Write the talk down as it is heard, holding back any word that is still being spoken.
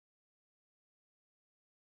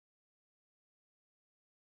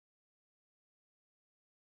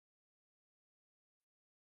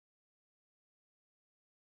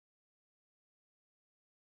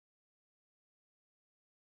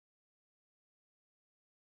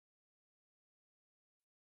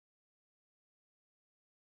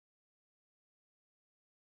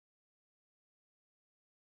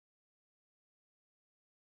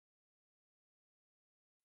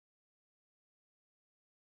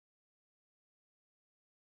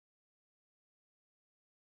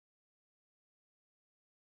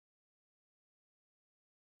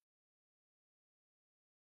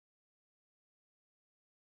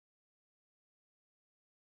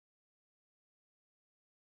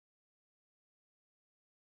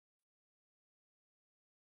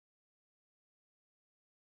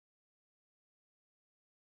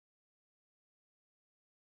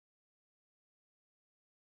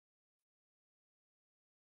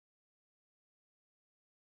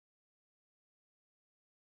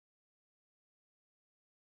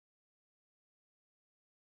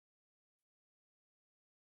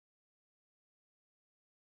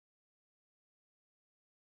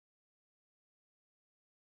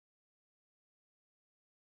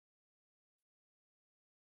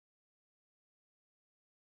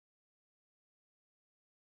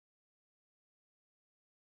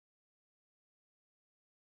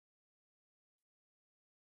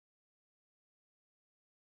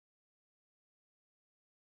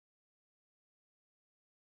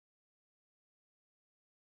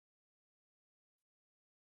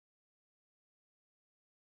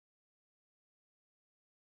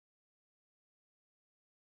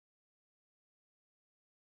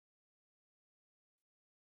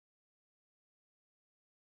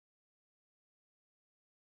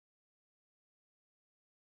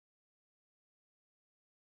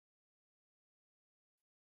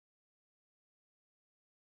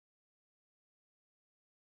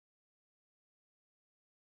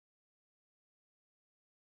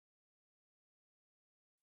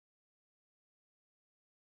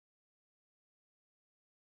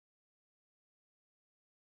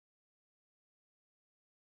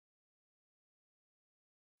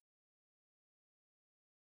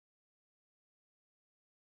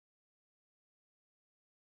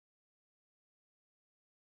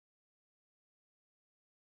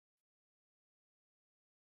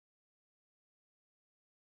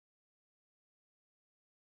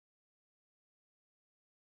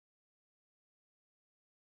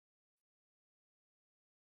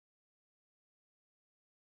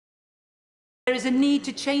There is a need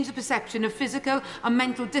to change the perception of physical and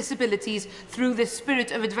mental disabilities through this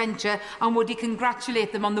spirit of adventure, and would he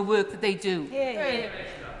congratulate them on the work that they do?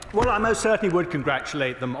 Well, I most certainly would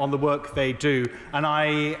congratulate them on the work they do, and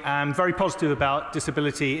I am very positive about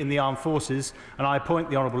disability in the armed forces, and I point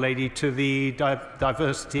the Honourable Lady to the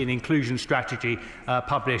Diversity and Inclusion Strategy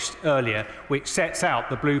published earlier, which sets out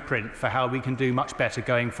the blueprint for how we can do much better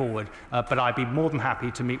going forward. But I'd be more than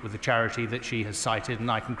happy to meet with the charity that she has cited,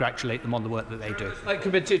 and I congratulate them on the work that they do.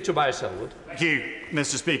 Committed to Selwood. Thank you,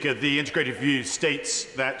 Mr. Speaker. The integrated view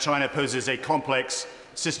states that China poses a complex,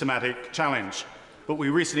 systematic challenge. But we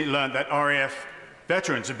recently learned that RAF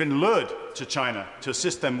veterans have been lured to China to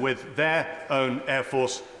assist them with their own Air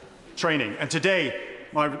Force training. And today,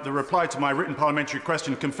 the reply to my written parliamentary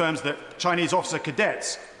question confirms that Chinese officer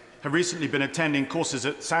cadets have recently been attending courses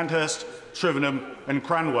at Sandhurst, Shrivenham and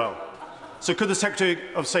Cranwell. So could the Secretary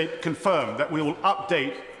of State confirm that we will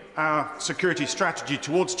update our security strategy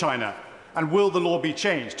towards China, and will the law be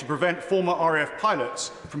changed to prevent former RAF pilots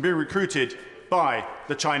from being recruited by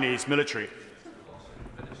the Chinese military?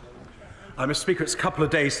 Mr. Speaker, it's a couple of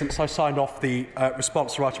days since I signed off the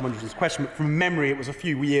response to Roger Munder's question. But from memory, it was a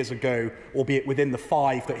few years ago, albeit within the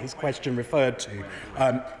 5 that his question referred to.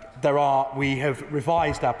 We have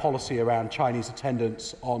revised our policy around Chinese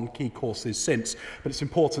attendance on key courses since, but it's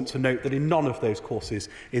important to note that in none of those courses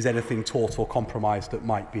is anything taught or compromised that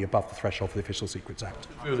might be above the threshold for the Official Secrets Act.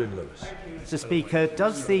 Mr. Speaker,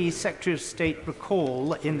 does the Secretary of State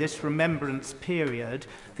recall in this remembrance period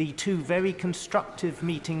the 2 very constructive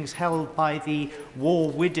meetings held by the War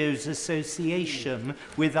Widows Association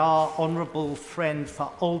with our honourable friend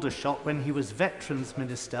for Aldershot when he was Veterans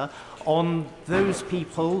Minister on those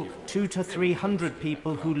people, 200 to 300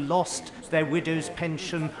 people who lost their widow's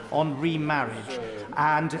pension on remarriage?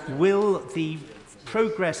 And will the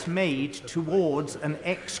progress made towards an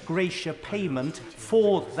ex gratia payment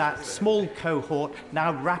for that small cohort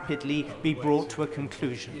now rapidly be brought to a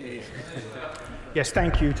conclusion? Yes,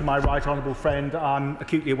 thank you to my right honourable friend. I'm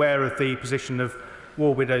acutely aware of the position of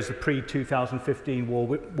war widows, the pre-2015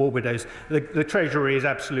 war widows. The Treasury is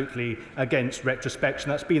absolutely against retrospection.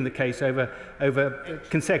 That's been the case over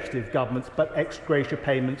consecutive governments, but ex gratia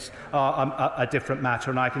payments are a different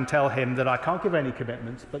matter, and I can tell him that I can't give any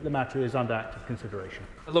commitments, but the matter is under active consideration.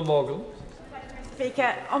 Hello, Morgan.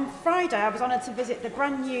 Speaker, on Friday I was honoured to visit the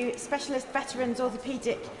brand new Specialist Veterans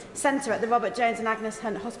Orthopaedic Centre at the Robert Jones and Agnes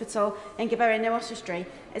Hunt Hospital in Gaboria near Oswestry.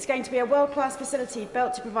 It's going to be a world-class facility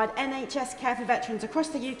built to provide NHS care for veterans across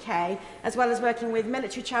the UK, as well as working with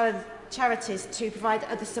military charities to provide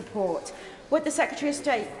other support. Would the Secretary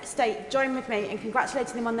of State join with me in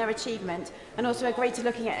congratulating them on their achievement, and also agree to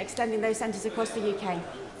looking at extending those centres across the UK?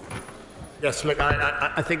 Yes, look,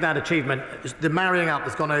 I think that achievement, the marrying up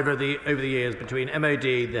that's gone over the years between MOD,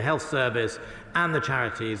 the health service and the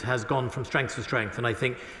charities has gone from strength to strength, and I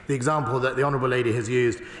think the example that the Honourable Lady has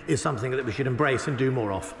used is something that we should embrace and do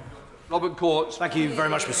more of. Robert Courts. Thank you very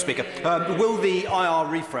much, Mr. Speaker. Will the IR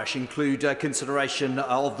refresh include consideration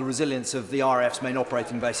of the resilience of the RAF's main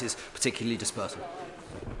operating bases, particularly dispersal?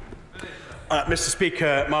 Mr.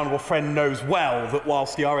 Speaker, my honourable friend knows well that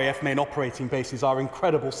whilst the RAF main operating bases are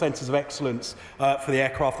incredible centres of excellence for the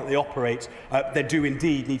aircraft that they operate, there do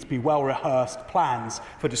indeed need to be well-rehearsed plans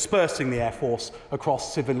for dispersing the Air Force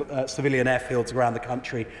across civilian airfields around the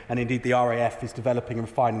country, and indeed the RAF is developing and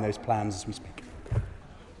refining those plans as we speak.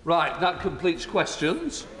 Right, that completes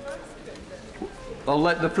questions. I'll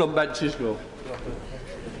let the front benches go.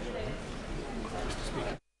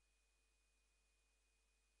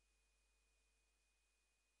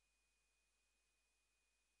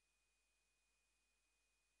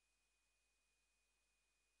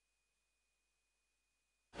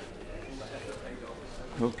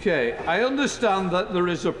 Okay, I understand that there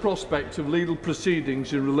is a prospect of legal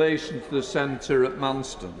proceedings in relation to the centre at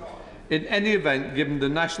Manston. In any event, given the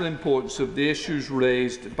national importance of the issues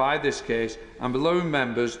raised by this case, I'm allowing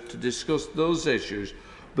members to discuss those issues,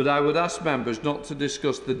 but I would ask members not to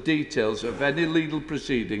discuss the details of any legal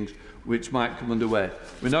proceedings which might come underway.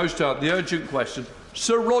 We now start the urgent question.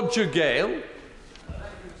 Sir Roger Gale.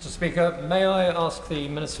 Mr. Speaker, may I ask the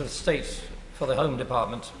Minister of State for the Home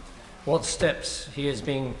Department what steps he's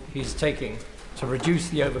taking to reduce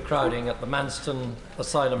the overcrowding at the Manston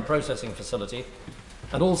Asylum Processing Facility,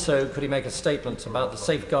 and also could he make a statement about the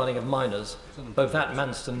safeguarding of minors, both at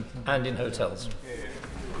Manston and in hotels?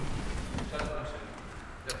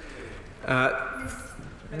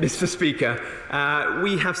 Mr. Speaker,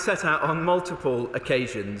 we have set out on multiple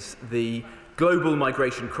occasions the global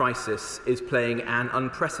migration crisis is playing an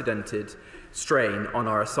unprecedented strain on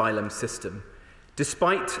our asylum system.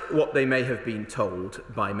 Despite what they may have been told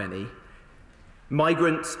by many,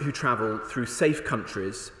 Migrants who travel through safe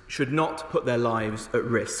countries should not put their lives at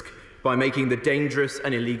risk by making the dangerous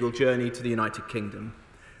and illegal journey to the United Kingdom.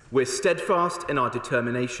 We're steadfast in our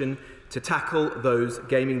determination to tackle those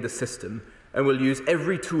gaming the system and will use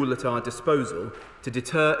every tool at our disposal to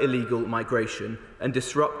deter illegal migration and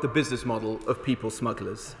disrupt the business model of people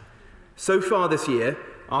smugglers. So far this year,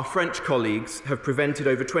 our French colleagues have prevented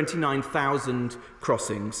over 29,000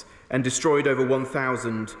 crossings and destroyed over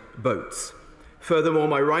 1,000 boats. Furthermore,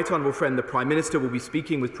 my right honourable friend, the Prime Minister, will be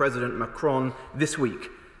speaking with President Macron this week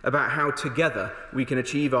about how together we can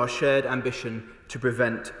achieve our shared ambition to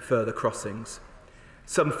prevent further crossings.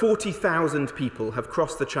 Some 40,000 people have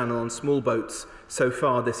crossed the Channel on small boats so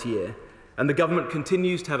far this year, and the government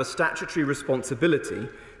continues to have a statutory responsibility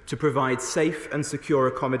to provide safe and secure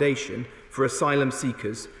accommodation for asylum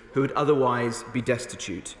seekers who would otherwise be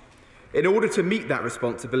destitute. In order to meet that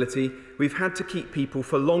responsibility, we've had to keep people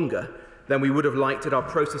for longer than we would have liked at our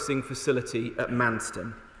processing facility at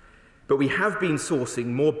Manston. But we have been sourcing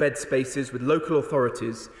more bed spaces with local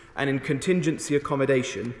authorities and in contingency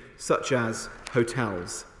accommodation, such as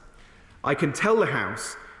hotels. I can tell the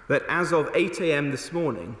House that as of 8 a.m. this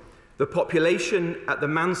morning, the population at the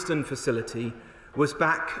Manston facility was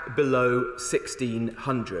back below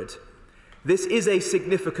 1,600. This is a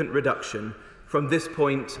significant reduction from this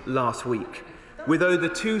point last week, with over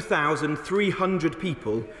 2,300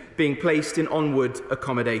 people being placed in onward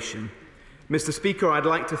accommodation. Mr. Speaker, I'd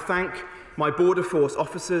like to thank my Border Force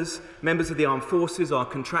officers, members of the Armed Forces, our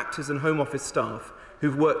contractors and Home Office staff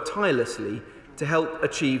who've worked tirelessly to help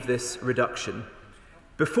achieve this reduction.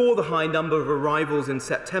 Before the high number of arrivals in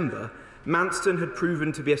September, Manston had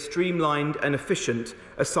proven to be a streamlined and efficient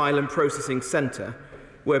asylum processing centre,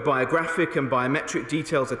 where biographic and biometric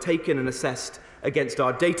details are taken and assessed against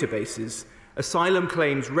our databases, asylum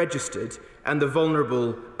claims registered and the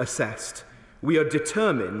vulnerable assessed. We are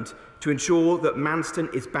determined to ensure that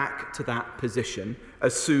Manston is back to that position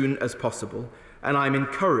as soon as possible, and I'm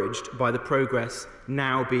encouraged by the progress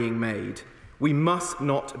now being made. We must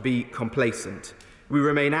not be complacent. We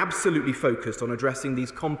remain absolutely focused on addressing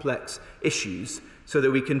these complex issues so that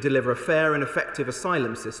we can deliver a fair and effective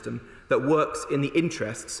asylum system that works in the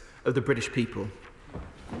interests of the British people.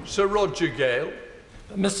 Sir Roger Gale.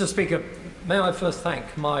 Mr. Speaker, may I first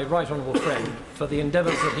thank my right honourable friend for the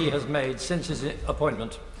endeavours that he has made since his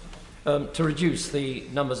appointment to reduce the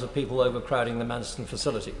numbers of people overcrowding the Manston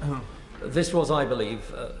facility. This was, I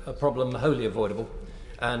believe, a problem wholly avoidable,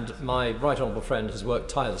 and my right honourable friend has worked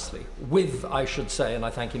tirelessly with, I should say, and I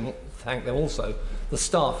thank them also, the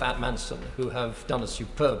staff at Manston, who have done a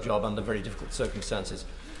superb job under very difficult circumstances.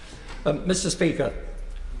 Mr. Speaker,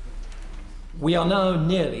 we are now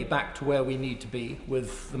nearly back to where we need to be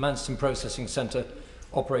with the Manston Processing Centre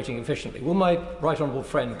operating efficiently. Will my right honourable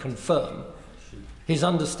friend confirm his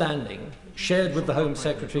understanding, shared with the Home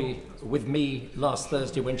Secretary with me last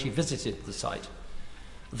Thursday when she visited the site,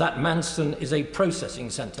 that Manston is a processing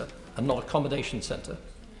centre and not accommodation centre?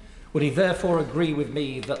 Would he therefore agree with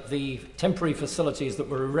me that the temporary facilities that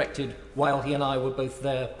were erected while he and I were both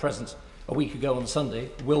there present a week ago on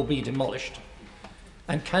Sunday will be demolished?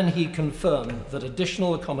 And can he confirm that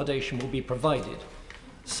additional accommodation will be provided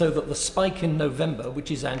so that the spike in November,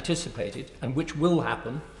 which is anticipated and which will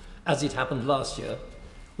happen, as it happened last year,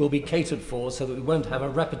 will be catered for so that we won't have a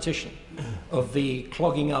repetition of the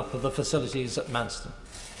clogging up of the facilities at Manston?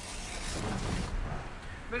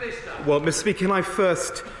 Minister. Well, Mr. Speaker, can I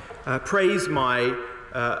first praise my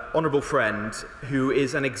honourable friend, who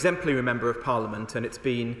is an exemplary Member of Parliament, and it's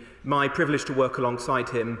been my privilege to work alongside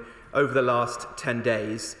him over the last 10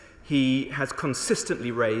 days. He has consistently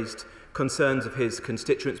raised concerns of his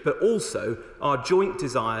constituents, but also our joint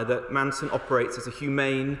desire that Manston operates as a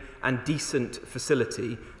humane and decent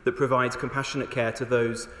facility that provides compassionate care to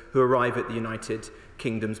those who arrive at the United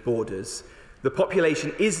Kingdom's borders. The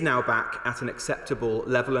population is now back at an acceptable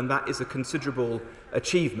level, and that is a considerable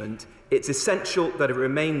achievement. It's essential that it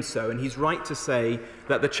remains so, and he's right to say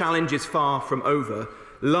that the challenge is far from over.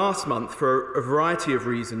 Last month, for a variety of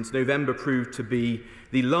reasons, November proved to be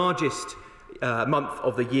the largest month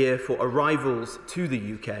of the year for arrivals to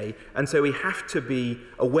the UK, and so we have to be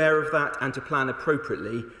aware of that and to plan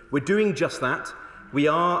appropriately. We're doing just that. We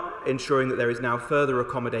are ensuring that there is now further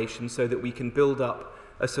accommodation so that we can build up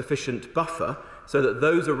a sufficient buffer so that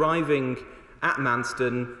those arriving at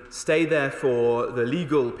Manston stay there for the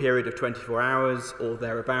legal period of 24 hours or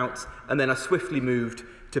thereabouts, and then are swiftly moved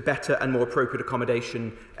to better and more appropriate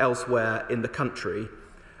accommodation elsewhere in the country.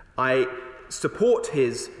 I support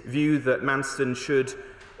his view that Manston should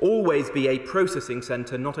always be a processing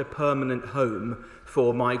centre, not a permanent home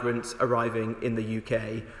for migrants arriving in the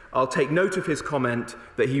UK. I'll take note of his comment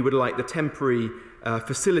that he would like the temporary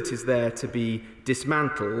facilities there to be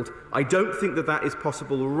dismantled. I don't think that that is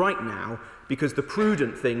possible right now, because the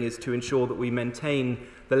prudent thing is to ensure that we maintain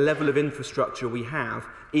the level of infrastructure we have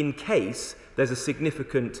in case there's a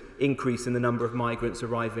significant increase in the number of migrants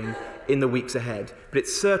arriving in the weeks ahead. But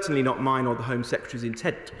it's certainly not mine or the Home Secretary's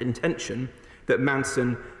intention that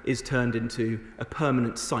Manston is turned into a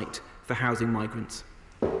permanent site for housing migrants.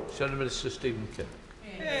 Shadow Minister Stephen King.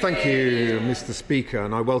 Thank you, Mr. Speaker,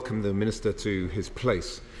 and I welcome the Minister to his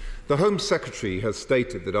place. The Home Secretary has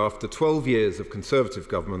stated that after 12 years of Conservative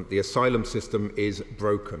government, the asylum system is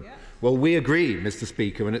broken. Well, we agree, Mr.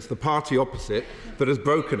 Speaker, and it's the party opposite that has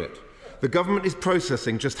broken it. The government is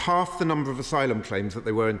processing just half the number of asylum claims that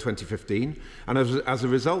they were in 2015, and as a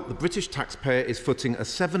result, the British taxpayer is footing a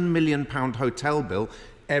 £7 million hotel bill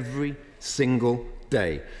every single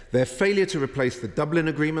day. Their failure to replace the Dublin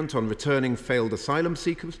Agreement on returning failed asylum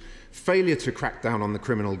seekers, failure to crack down on the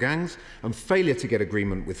criminal gangs, and failure to get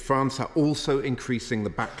agreement with France are also increasing the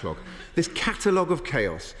backlog. This catalogue of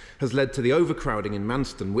chaos has led to the overcrowding in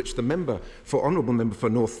Manston, which the Honourable Member for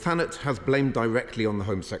North Thanet has blamed directly on the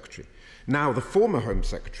Home Secretary. Now, the former Home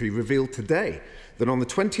Secretary revealed today that on the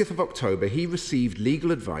 20th of October he received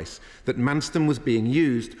legal advice that Manston was being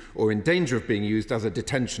used or in danger of being used as a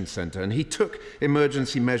detention centre, and he took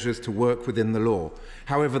emergency measures to work within the law.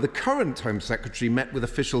 However, the current Home Secretary met with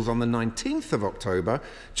officials on the 19th of October,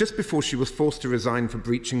 just before she was forced to resign for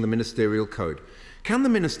breaching the ministerial code. Can the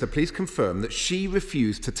Minister please confirm that she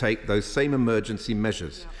refused to take those same emergency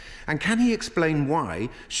measures? And can he explain why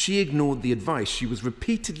she ignored the advice she was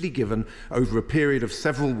repeatedly given over a period of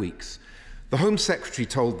several weeks? The Home Secretary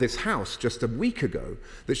told this House just a week ago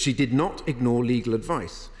that she did not ignore legal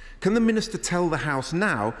advice. Can the Minister tell the House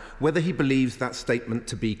now whether he believes that statement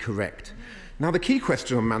to be correct? Now, the key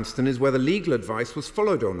question on Manston is whether legal advice was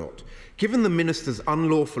followed or not. Given the Minister's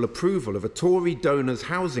unlawful approval of a Tory donor's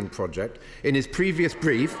housing project in his previous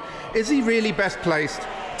brief, is he really best placed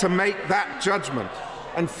to make that judgment?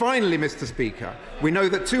 And finally, Mr. Speaker, we know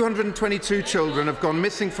that 222 children have gone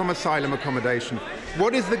missing from asylum accommodation.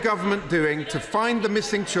 What is the government doing to find the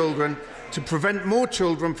missing children, to prevent more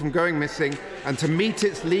children from going missing, and to meet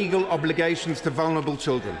its legal obligations to vulnerable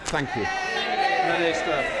children? Thank you.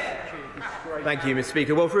 Minister. Thank you, Mr.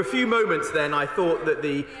 Speaker. Well, for a few moments then, I thought that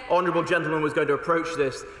the honourable gentleman was going to approach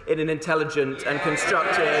this in an intelligent and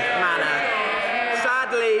constructive manner.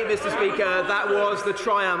 Sadly, Mr. Speaker, that was the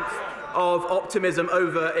triumph of optimism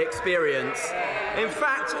over experience. In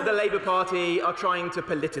fact, the Labour Party are trying to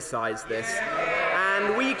politicise this.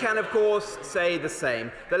 And we can, of course, say the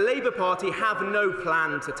same. The Labour Party have no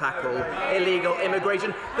plan to tackle illegal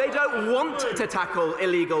immigration. They don't want to tackle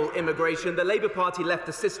illegal immigration. The Labour Party left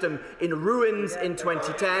the system in ruins in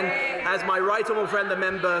 2010, as my right honourable friend, the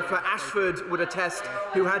member for Ashford, would attest,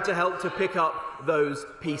 who had to help to pick up those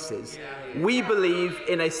pieces. We believe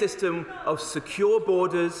in a system of secure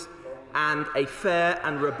borders and a fair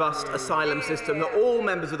and robust asylum system that all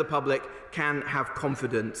members of the public can have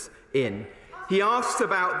confidence in. He asked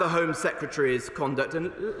about the Home Secretary's conduct,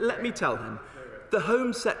 and let me tell him, the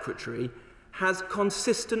Home Secretary has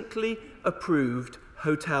consistently approved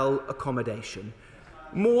hotel accommodation.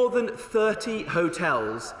 More than 30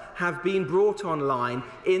 hotels have been brought online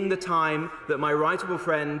in the time that my right honourable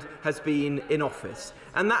friend has been in office,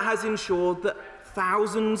 and that has ensured that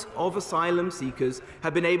thousands of asylum seekers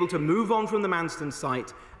have been able to move on from the Manston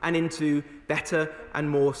site and into better and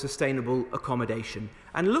more sustainable accommodation.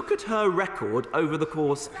 And look at her record over the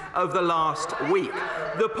course of the last week.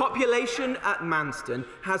 The population at Manston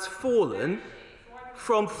has fallen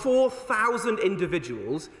from 4,000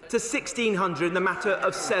 individuals to 1,600 in the matter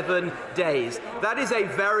of 7 days. That is a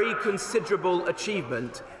very considerable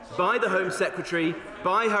achievement by the Home Secretary,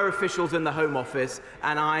 by her officials in the Home Office,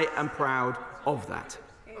 and I am proud of that.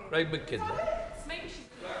 Ray McKinley.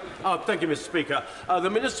 Thank you, Mr. Speaker. The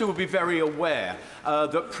Minister will be very aware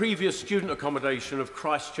that previous student accommodation of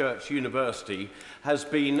Christchurch University has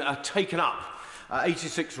been taken up,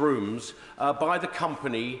 86 rooms, by the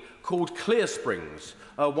company called Clear Springs,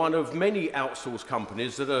 one of many outsourced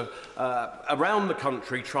companies that are around the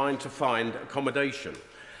country trying to find accommodation.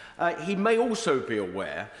 He may also be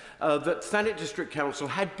aware that Thanet District Council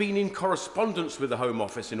had been in correspondence with the Home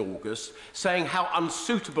Office in August saying how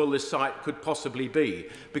unsuitable this site could possibly be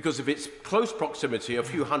because of its close proximity, a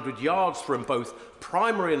few hundred yards from both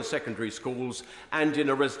primary and secondary schools and in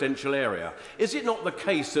a residential area. Is it not the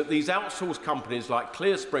case that these outsourced companies like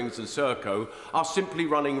Clear Springs and Serco are simply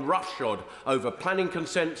running roughshod over planning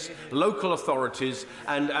consents, local authorities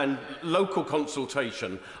and local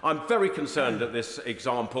consultation? I'm very concerned at this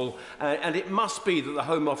example, and it must be that the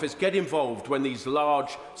Home Office get involved when these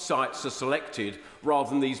large sites are selected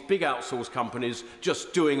rather than these big outsourced companies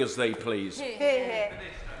just doing as they please.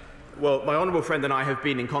 Well, my honourable friend and I have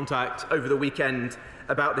been in contact over the weekend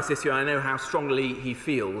about this issue, and I know how strongly he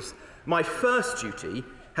feels. My first duty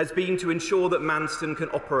has been to ensure that Manston can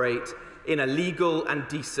operate in a legal and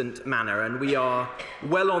decent manner, and we are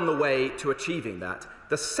well on the way to achieving that.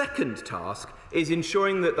 The second task is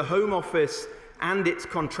ensuring that the Home Office and its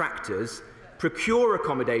contractors procure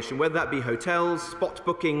accommodation, whether that be hotels, spot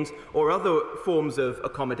bookings or other forms of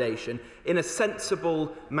accommodation, in a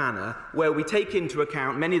sensible manner where we take into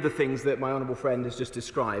account many of the things that my honourable friend has just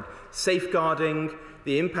described: safeguarding,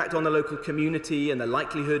 the impact on the local community and the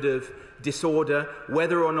likelihood of disorder,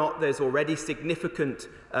 whether or not there's already significant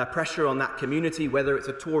pressure on that community, whether it's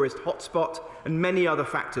a tourist hotspot, and many other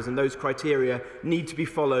factors, and those criteria need to be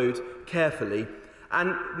followed carefully.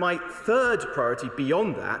 And my third priority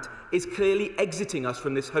beyond that is clearly exiting us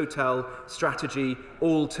from this hotel strategy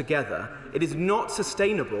altogether. It is not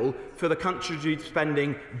sustainable for the country to be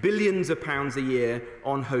spending billions of pounds a year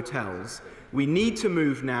on hotels. We need to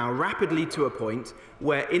move now rapidly to a point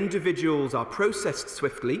where individuals are processed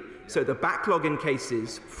swiftly, so the backlog in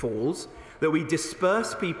cases falls, that we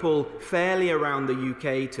disperse people fairly around the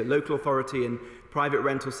UK to local authority and private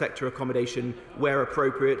rental sector accommodation where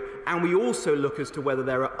appropriate, and we also look as to whether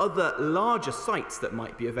there are other larger sites that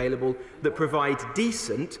might be available that provide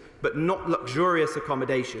decent but not luxurious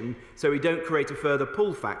accommodation, so we don't create a further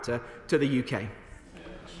pull factor to the UK.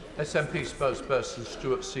 SNP spokesperson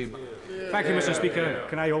Stuart Seaman. Thank you, Mr. Speaker.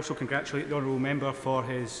 Can I also congratulate the honourable member for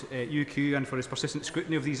his UQ and for his persistent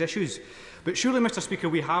scrutiny of these issues? But surely, Mr. Speaker,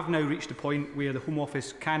 we have now reached a point where the Home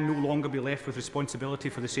Office can no longer be left with responsibility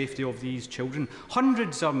for the safety of these children.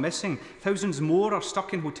 Hundreds are missing. Thousands more are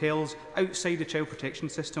stuck in hotels outside the child protection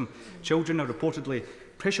system. Children are reportedly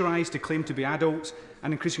pressurised to claim to be adults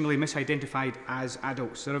and increasingly misidentified as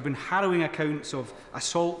adults. There have been harrowing accounts of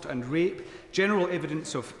assault and rape, general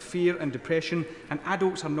evidence of fear and depression, and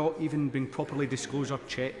adults are not even being properly disclosed or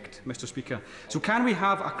checked, Mr. Speaker. So can we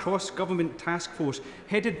have a cross-government task force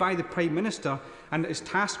headed by the Prime Minister and is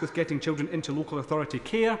tasked with getting children into local authority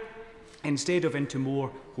care instead of into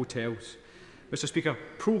more hotels? Mr. Speaker,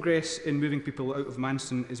 progress in moving people out of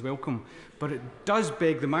Manston is welcome, but it does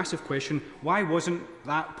beg the massive question, why wasn't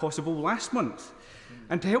that possible last month?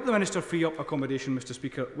 And to help the Minister free up accommodation, Mr.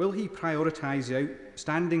 Speaker, will he prioritise the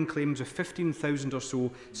outstanding claims of 15,000 or so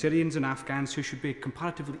Syrians and Afghans who should be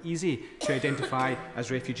comparatively easy to identify as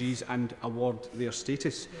refugees and award their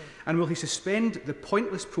status? And will he suspend the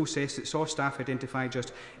pointless process that saw staff identify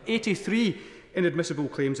just 83 inadmissible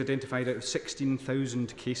claims identified out of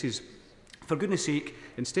 16,000 cases? For goodness sake,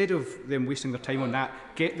 instead of them wasting their time on that,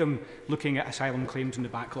 get them looking at asylum claims in the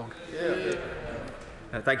backlog.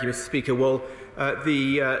 Thank you, Mr. Speaker. Well,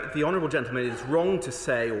 the honourable gentleman is wrong to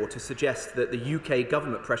say or to suggest that the UK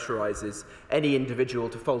government pressurises any individual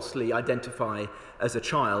to falsely identify as a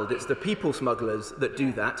child. It's the people smugglers that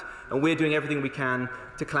do that, and we're doing everything we can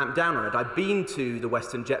to clamp down on it. I've been to the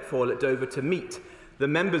Western Jet Foil at Dover to meet the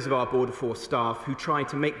members of our Border Force staff who try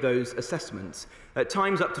to make those assessments. At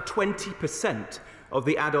times, up to 20% of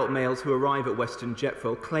the adult males who arrive at Western Jet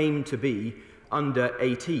Foil claim to be under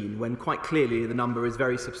 18, when quite clearly the number is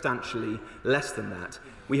very substantially less than that.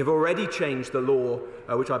 We have already changed the law,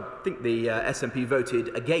 which I think the SNP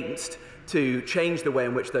voted against, to change the way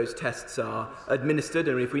in which those tests are administered,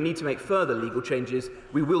 and if we need to make further legal changes,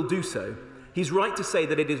 we will do so. He's right to say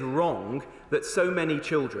that it is wrong that so many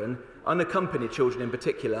children, unaccompanied children in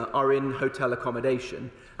particular, are in hotel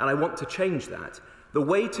accommodation, and I want to change that. The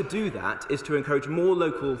way to do that is to encourage more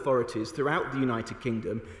local authorities throughout the United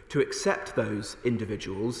Kingdom to accept those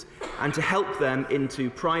individuals and to help them into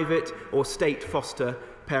private or state foster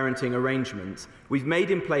parenting arrangements. We've made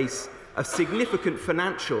in place a significant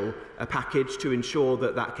financial package to ensure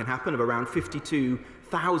that that can happen, of around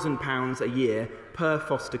 £1,000 a year per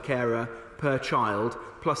foster carer per child,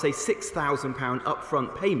 plus a £6,000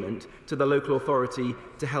 upfront payment to the local authority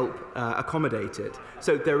to help accommodate it.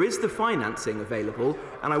 So there is the financing available,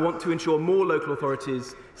 and I want to ensure more local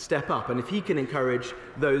authorities step up. And if he can encourage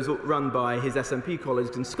those run by his SNP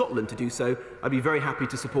colleagues in Scotland to do so, I'd be very happy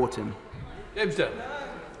to support him. James Dunn.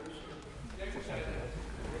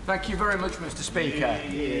 Thank you very much, Mr. Speaker.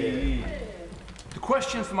 The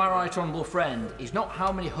question for my right honourable friend is not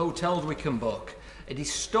how many hotels we can book. It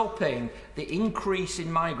is stopping the increase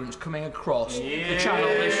in migrants coming across the Channel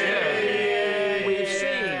this year. We have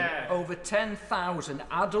seen over 10,000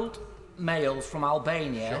 adult males from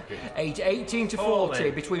Albania, aged 18 to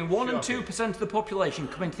 40, between 1 and 2% of the population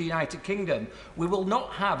coming to the United Kingdom. We will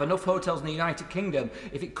not have enough hotels in the United Kingdom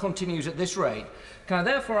if it continues at this rate. Can I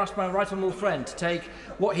therefore ask my right honourable friend to take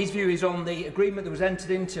what his view is on the agreement that was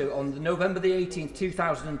entered into on November the 18th,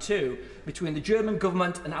 2002, between the German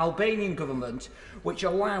government and Albanian government, which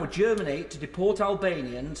allowed Germany to deport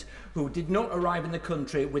Albanians who did not arrive in the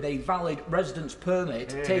country with a valid residence permit,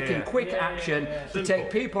 taking quick action to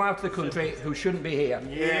take people out of the country who shouldn't be here.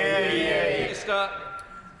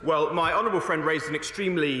 Well, my honourable friend raised an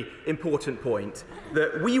extremely important point,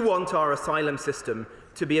 that we want our asylum system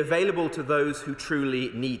to be available to those who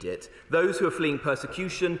truly need it, those who are fleeing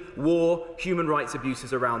persecution, war, human rights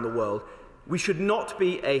abuses around the world. We should not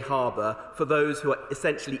be a harbour for those who are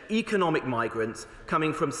essentially economic migrants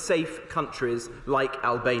coming from safe countries like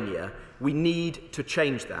Albania. We need to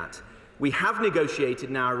change that. We have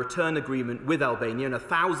negotiated now a return agreement with Albania, and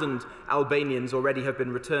 1,000 Albanians already have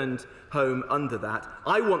been returned home under that.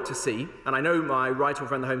 I want to see, and I know my right honourable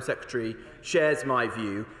friend the Home Secretary shares my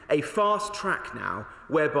view, a fast track now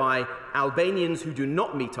whereby Albanians who do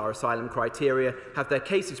not meet our asylum criteria have their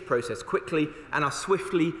cases processed quickly and are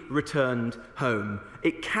swiftly returned home.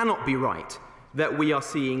 It cannot be right that we are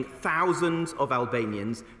seeing thousands of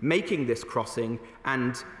Albanians making this crossing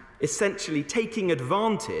and essentially taking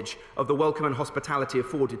advantage of the welcome and hospitality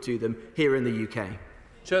afforded to them here in the UK.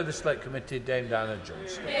 Chair of the Select Committee, Dame Diana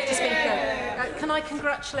Jones. Mr. Speaker, can I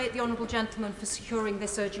congratulate the honourable gentleman for securing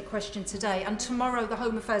this urgent question today? And tomorrow the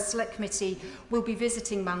Home Affairs Select Committee will be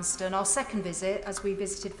visiting Manston, our second visit, as we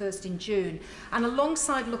visited first in June. And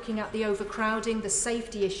alongside looking at the overcrowding, the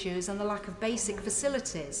safety issues and the lack of basic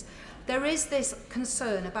facilities, there is this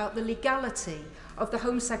concern about the legality of the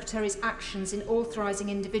Home Secretary's actions in authorising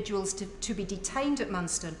individuals to be detained at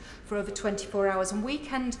Manston for over 24 hours. And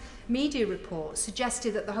weekend media reports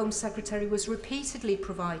suggested that the Home Secretary was repeatedly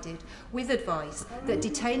provided with advice that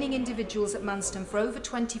detaining individuals at Manston for over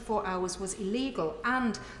 24 hours was illegal.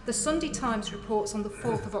 And the Sunday Times reports on the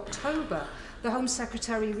 4th of October the Home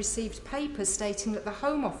Secretary received papers stating that the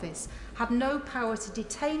Home Office had no power to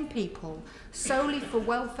detain people solely for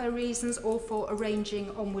welfare reasons or for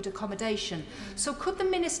arranging onward accommodation. So could the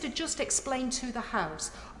Minister just explain to the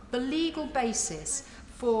House the legal basis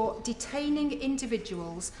for detaining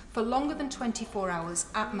individuals for longer than 24 hours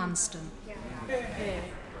at Manston?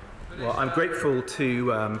 Well, I'm grateful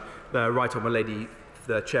to the Right Honourable Lady,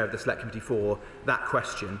 the Chair of the Select Committee, for that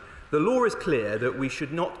question. The law is clear that we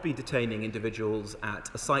should not be detaining individuals at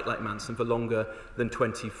a site like Manston for longer than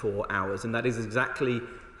 24 hours, and that is exactly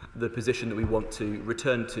the position that we want to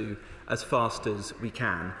return to as fast as we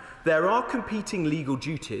can. There are competing legal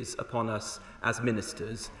duties upon us as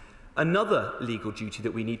ministers. Another legal duty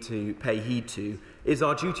that we need to pay heed to is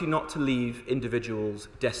our duty not to leave individuals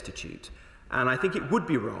destitute. And I think it would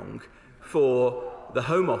be wrong for the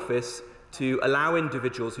Home Office to allow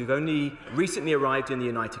individuals who've only recently arrived in the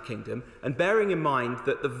United Kingdom, and bearing in mind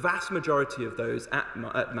that the vast majority of those at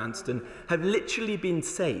Manston have literally been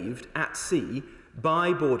saved at sea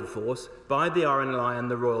by Border Force, by the RNLI and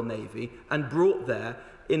the Royal Navy, and brought there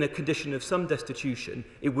in a condition of some destitution.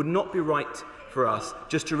 It would not be right for us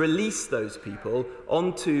just to release those people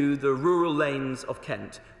onto the rural lanes of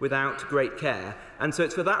Kent without great care. And so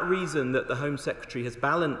it's for that reason that the Home Secretary has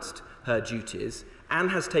balanced her duties and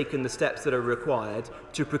has taken the steps that are required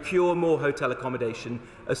to procure more hotel accommodation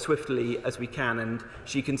as swiftly as we can, and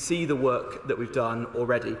she can see the work that we've done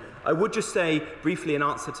already. I would just say briefly in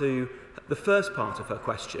answer to the first part of her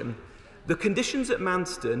question, the conditions at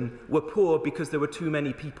Manston were poor because there were too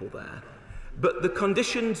many people there. But the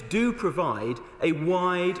conditions do provide a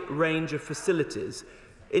wide range of facilities.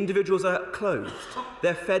 Individuals are clothed,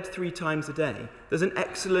 they're fed 3 times a day, there's an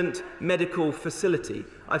excellent medical facility.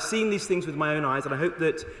 I've seen these things with my own eyes, and I hope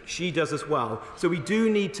that she does as well. So we do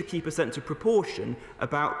need to keep a sense of proportion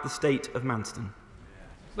about the state of Manston.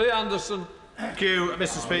 Lee Anderson. Thank you,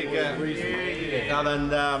 Mr. Speaker. Now then,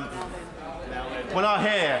 when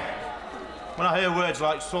I hear words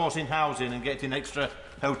like sourcing housing and getting extra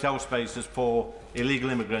hotel spaces for illegal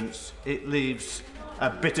immigrants, it leaves a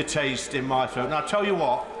bitter taste in my throat. And I'll tell you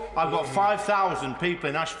what, I've got 5,000 people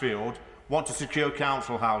in Ashfield want to secure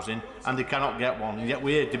council housing and they cannot get one, and yet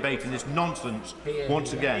we're debating this nonsense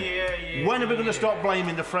once again. When are we going to stop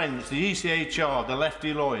blaming the Friends, the ECHR, the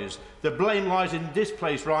lefty lawyers? The blame lies in this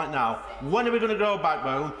place right now. When are we going to grow a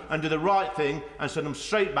backbone and do the right thing and send them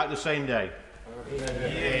straight back the same day?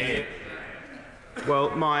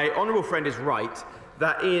 Well, my honourable friend is right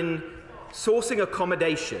that in sourcing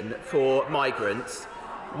accommodation for migrants,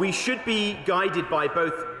 we should be guided by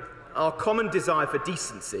both our common desire for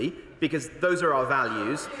decency, because those are our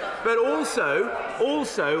values, but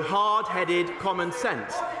also hard-headed common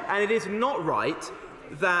sense. And it is not right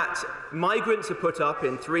that migrants are put up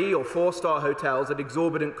in 3- or 4-star hotels at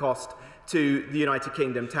exorbitant cost to the United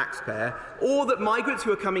Kingdom taxpayer, or that migrants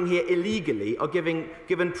who are coming here illegally are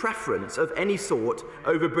given preference of any sort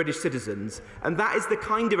over British citizens. And that is the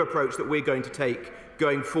kind of approach that we're going to take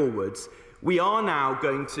going forwards. We are now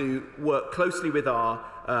going to work closely with our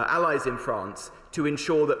allies in France to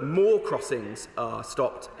ensure that more crossings are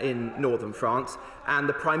stopped in northern France, and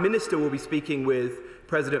the Prime Minister will be speaking with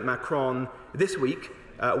President Macron this week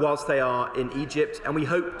whilst they are in Egypt, and we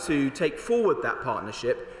hope to take forward that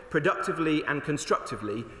partnership productively and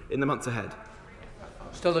constructively in the months ahead.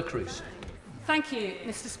 Stella Cruz. Thank you,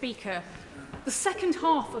 Mr. Speaker. The second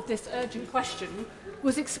half of this urgent question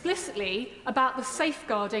was explicitly about the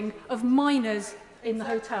safeguarding of minors in the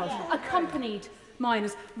hotels, accompanied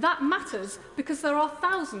minors. That matters because there are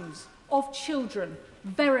thousands of children,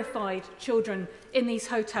 verified children, in these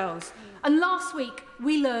hotels. And last week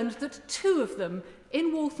we learned that 2 of them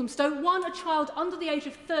in Walthamstow, one a child under the age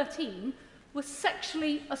of 13, was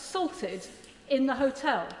sexually assaulted in the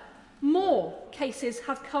hotel. More cases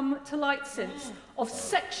have come to light since of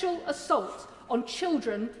sexual assault on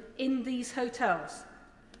children in these hotels.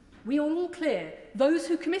 We are all clear, those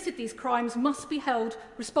who committed these crimes must be held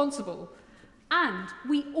responsible. And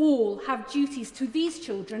we all have duties to these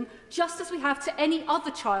children, just as we have to any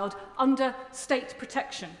other child under state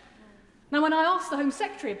protection. Now, when I asked the Home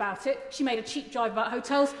Secretary about it, she made a cheap jibe about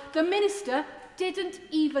hotels. The Minister didn't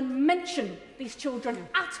even mention these children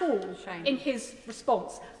at all in his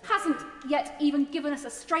response. Hasn't yet even given us a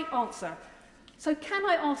straight answer. So can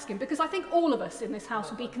I ask him, because I think all of us in this House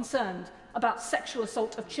would be concerned about sexual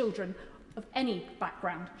assault of children of any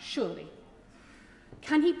background, surely.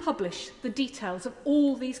 Can he publish the details of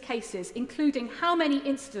all these cases, including how many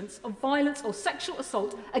incidents of violence or sexual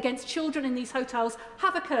assault against children in these hotels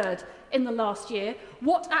have occurred in the last year,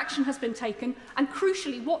 what action has been taken, and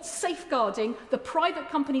crucially, what safeguarding the private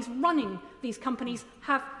companies running these companies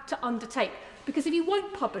have to undertake? Because if he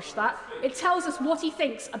won't publish that, it tells us what he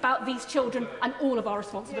thinks about these children and all of our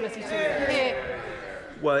responsibility to them.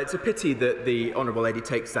 Well, it's a pity that the Honourable Lady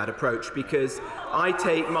takes that approach, because I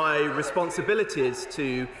take my responsibilities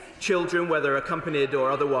to children, whether accompanied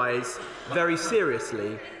or otherwise, very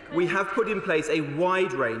seriously. We have put in place a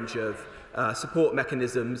wide range of support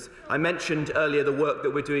mechanisms. I mentioned earlier the work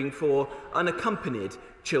that we're doing for unaccompanied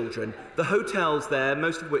children. The hotels there,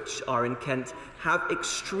 most of which are in Kent, have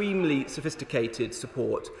extremely sophisticated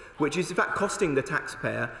support, which is in fact costing the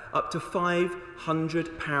taxpayer up to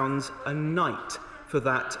 £500 a night for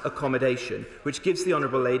that accommodation, which gives the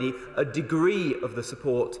Honourable Lady a degree of the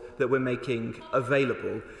support that we're making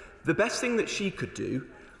available. The best thing that she could do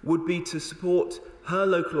would be to support her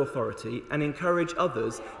local authority and encourage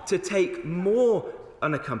others to take more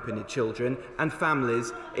unaccompanied children and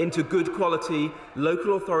families into good quality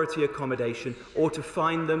local authority accommodation, or to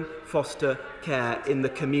find them foster care in the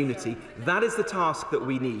community. That is the task that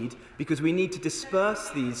we need, because we need to disperse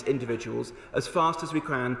these individuals as fast as we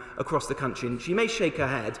can across the country. And she may shake her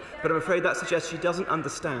head, but I'm afraid that suggests she doesn't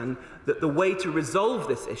understand that the way to resolve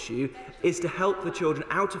this issue is to help the children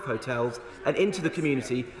out of hotels and into the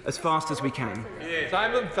community as fast as we can.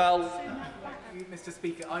 Simon Fell. Mr.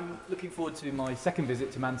 Speaker, I'm looking forward to my second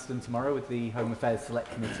visit to Manston tomorrow with the Home Affairs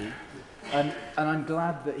Select Committee. And I'm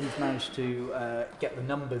glad that he's managed to get the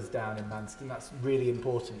numbers down in Manston. That's really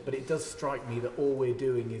important. But it does strike me that all we're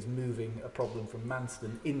doing is moving a problem from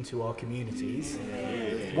Manston into our communities.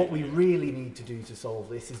 What we really need to do to solve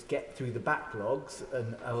this is get through the backlogs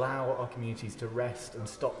and allow our communities to rest and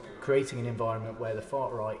stop creating an environment where the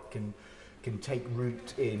far right can take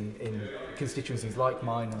root in constituencies like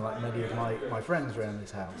mine and like many of my friends around this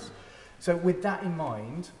House. So with that in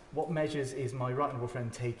mind, what measures is my right honourable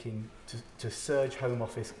friend taking to surge Home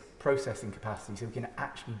Office processing capacity so we can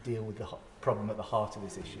actually deal with the problem at the heart of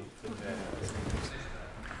this issue?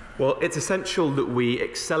 Well, it's essential that we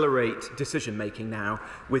accelerate decision-making now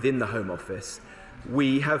within the Home Office.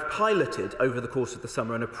 We have piloted over the course of the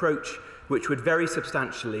summer an approach which would very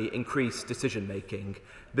substantially increase decision-making.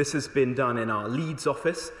 This has been done in our Leeds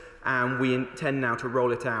office, and we intend now to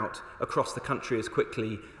roll it out across the country as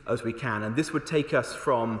quickly as we can. And this would take us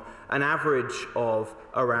from an average of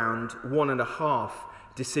around 1.5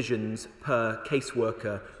 decisions per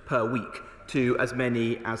caseworker per week to as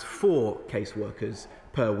many as 4 caseworkers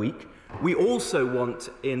per week. We also want,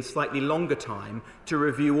 in slightly longer time, to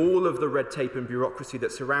review all of the red tape and bureaucracy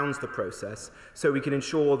that surrounds the process so we can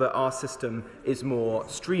ensure that our system is more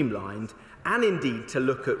streamlined, and indeed to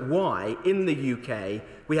look at why, in the UK,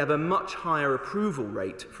 we have a much higher approval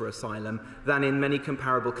rate for asylum than in many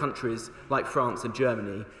comparable countries like France and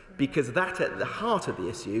Germany, because that, at the heart of the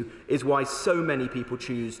issue, is why so many people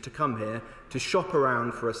choose to come here, to shop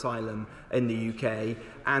around for asylum in the UK,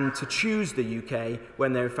 and to choose the UK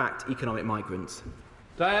when they're in fact economic migrants.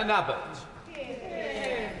 Diane Abbott.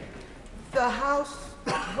 The House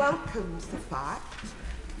welcomes the fact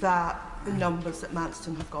that the numbers at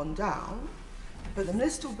Manston have gone down, but the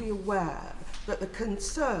Minister will be aware that the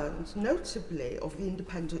concerns, notably of the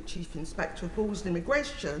Independent Chief Inspector of Borders and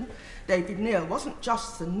Immigration, David Neal, wasn't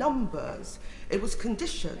just the numbers, it was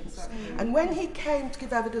conditions. And when he came to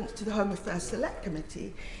give evidence to the Home Affairs Select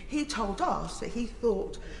Committee, he told us that he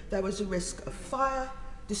thought there was a risk of fire,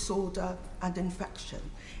 disorder and infection.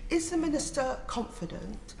 Is the Minister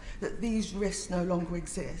confident that these risks no longer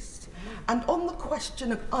exist? And on the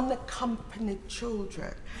question of unaccompanied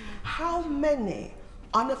children, how many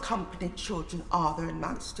unaccompanied children are there in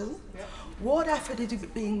Manston? What effort is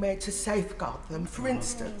being made to safeguard them? For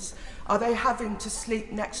instance, are they having to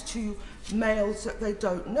sleep next to males that they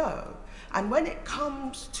don't know? And when it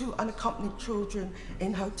comes to unaccompanied children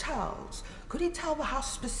in hotels, could he tell the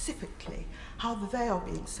House specifically how they are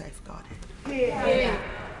being safeguarded?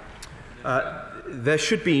 There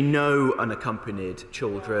should be no unaccompanied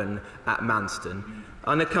children at Manston.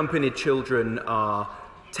 Unaccompanied children are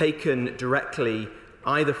taken directly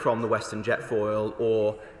either from the Western Jetfoil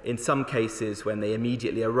or, in some cases, when they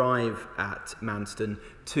immediately arrive at Manston,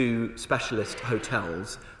 to specialist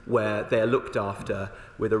hotels where they are looked after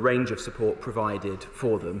with a range of support provided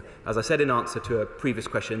for them. As I said in answer to a previous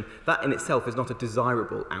question, that in itself is not a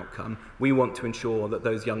desirable outcome. We want to ensure that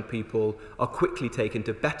those young people are quickly taken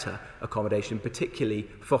to better accommodation, particularly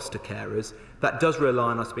foster carers. That does rely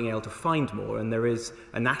on us being able to find more, and there is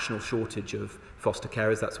a national shortage of foster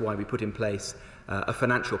carers. That's why we put in place a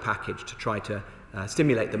financial package to try to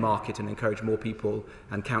stimulate the market and encourage more people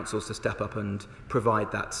and councils to step up and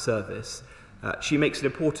provide that service. She makes an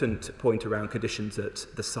important point around conditions at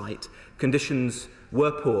the site. Conditions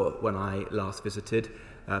were poor when I last visited,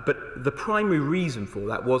 but the primary reason for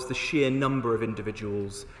that was the sheer number of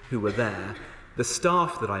individuals who were there. The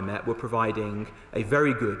staff that I met were providing a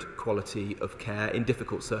very good quality of care in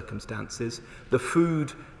difficult circumstances. The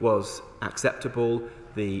food was acceptable,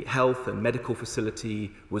 the health and medical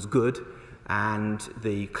facility was good, and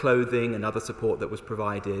the clothing and other support that was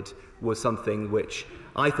provided was something which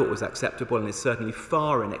I thought was acceptable and is certainly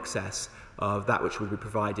far in excess of that which would be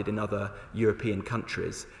provided in other European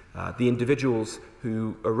countries. The individuals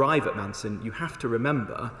who arrive at Manston, you have to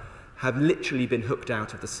remember, have literally been hooked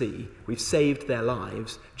out of the sea. We've saved their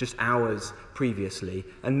lives just hours previously,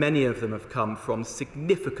 and many of them have come from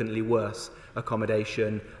significantly worse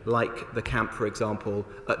accommodation, like the camp, for example,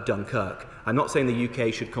 at Dunkirk. I'm not saying the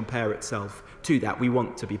UK should compare itself to that. We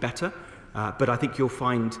want to be better, but I think you'll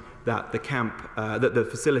find that the camp, that the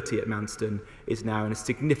facility at Manston is now in a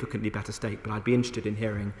significantly better state, but I'd be interested in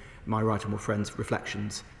hearing my right honourable friend's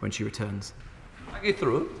reflections when she returns. Get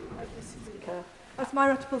through. As my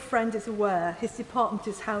reputable friend is aware, his department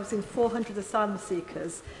is housing 400 asylum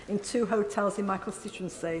seekers in 2 hotels in my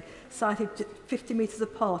constituency, sited 50 metres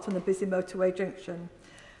apart on a busy motorway junction.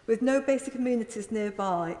 With no basic amenities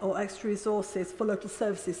nearby or extra resources for local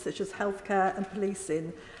services such as healthcare and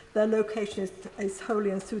policing, their location is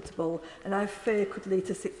wholly unsuitable and I fear could lead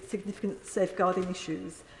to significant safeguarding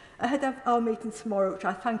issues. Ahead of our meeting tomorrow, which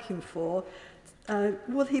I thank him for,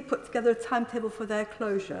 will he put together a timetable for their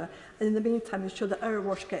closure and in the meantime ensure that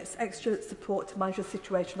Erewash gets extra support to manage the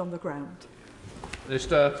situation on the ground?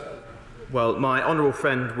 Minister. Well, my honourable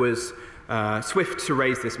friend was swift to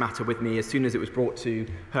raise this matter with me as soon as it was brought to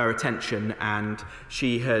her attention, and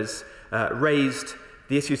she has raised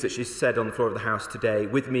the issues that she said on the floor of the House today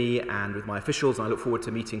with me and with my officials, and I look forward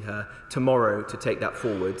to meeting her tomorrow to take that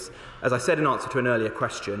forwards. As I said in answer to an earlier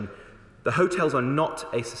question, the hotels are not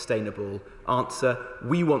a sustainable answer.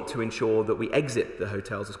 We want to ensure that we exit the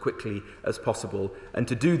hotels as quickly as possible, and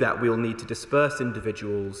to do that we'll need to disperse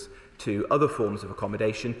individuals to other forms of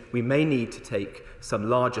accommodation. We may need to take some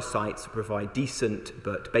larger sites to provide decent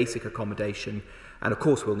but basic accommodation. And of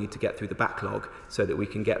course, we'll need to get through the backlog so that we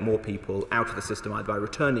can get more people out of the system, either by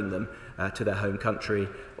returning them to their home country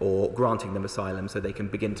or granting them asylum so they can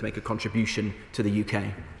begin to make a contribution to the UK.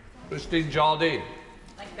 Christine Jardine.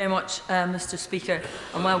 Thank you very much, Mr. Speaker.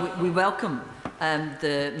 And while we welcome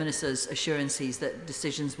the Minister's assurances that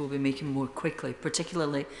decisions will be making more quickly,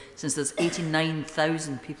 particularly since there's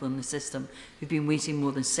 89,000 people in the system who've been waiting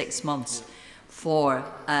more than 6 months for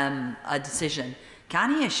a decision.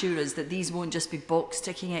 Can he assure us that these won't just be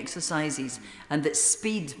box-ticking exercises and that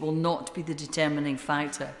speed will not be the determining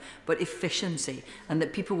factor, but efficiency, and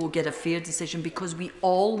that people will get a fair decision, because we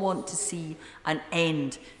all want to see an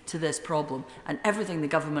end to this problem, and everything the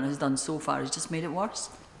government has done so far has just made it worse?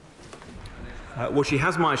 Well, she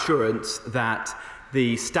has my assurance that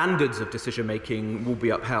the standards of decision-making will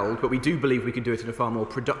be upheld, but we do believe we can do it in a far more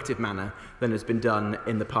productive manner than has been done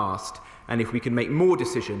in the past. And if we can make more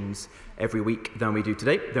decisions every week than we do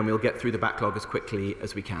today, then we'll get through the backlog as quickly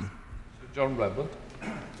as we can. John Redland.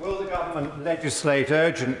 Will the government legislate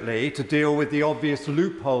urgently to deal with the obvious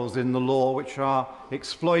loopholes in the law which are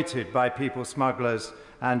exploited by people smugglers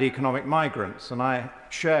and economic migrants? And I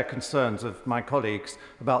share concerns of my colleagues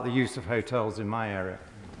about the use of hotels in my area.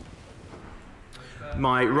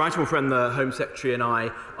 My right honourable friend, the Home Secretary, and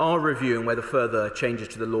I are reviewing whether further changes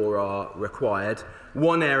to the law are required.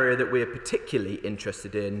 One area that we are particularly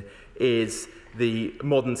interested in is the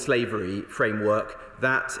modern slavery framework.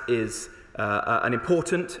 That is an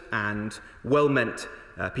important and well-meant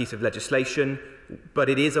piece of legislation, but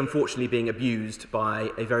it is unfortunately being abused by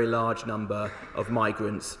a very large number of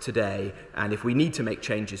migrants today. And if we need to make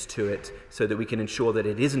changes to it so that we can ensure that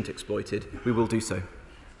it isn't exploited, we will do so.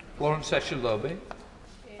 Warren Session-Lobby.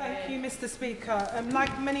 Thank you, Mr. Speaker.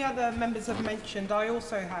 Like many other members have mentioned, I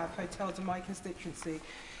also have hotels in my constituency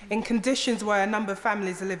in conditions where a number of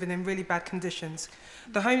families are living in really bad conditions.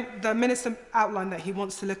 The Minister outlined that he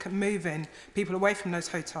wants to look at moving people away from those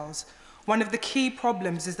hotels. One of the key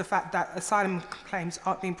problems is the fact that asylum claims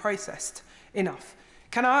aren't being processed enough.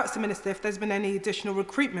 Can I ask the Minister if there's been any additional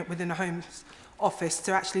recruitment within the Home Office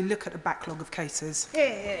to actually look at the backlog of cases?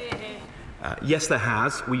 Yes, there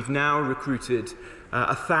has. We've now recruited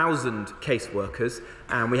 1,000 caseworkers,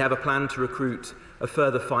 and we have a plan to recruit a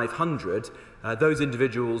further 500. Those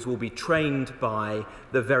individuals will be trained by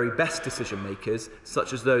the very best decision makers,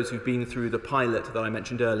 such as those who've been through the pilot that I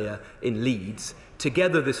mentioned earlier in Leeds.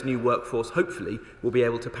 Together, this new workforce, hopefully, will be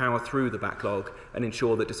able to power through the backlog and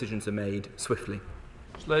ensure that decisions are made swiftly.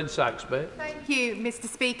 Lynn Saxby. Thank you, Mr.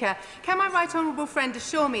 Speaker. Can my right honourable friend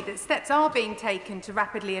assure me that steps are being taken to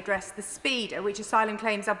rapidly address the speed at which asylum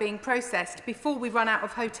claims are being processed before we run out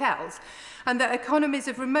of hotels, and that economies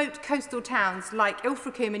of remote coastal towns like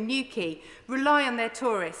Ilfracombe and Newquay rely on their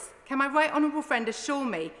tourists? Can my right honourable friend assure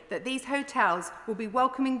me that these hotels will be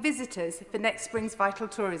welcoming visitors for next spring's vital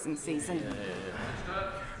tourism season?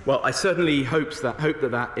 Well, I certainly hope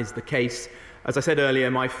that is the case. As I said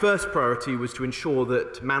earlier, my first priority was to ensure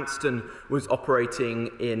that Manston was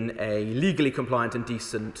operating in a legally compliant and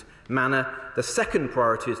decent manner. The second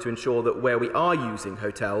priority is to ensure that where we are using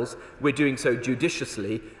hotels, we're doing so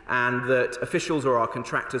judiciously, and that officials or our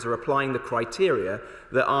contractors are applying the criteria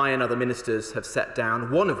that I and other ministers have set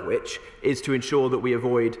down, one of which is to ensure that we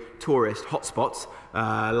avoid tourist hotspots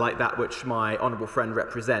like that which my honourable friend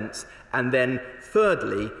represents. And then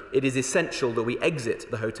thirdly, it is essential that we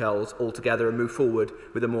exit the hotels altogether and move forward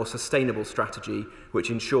with a more sustainable strategy which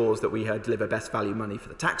ensures that we deliver best value money for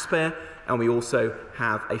the taxpayer, and we also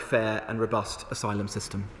have a fair and robust asylum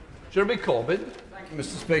system. Jeremy Corbyn. Thank you,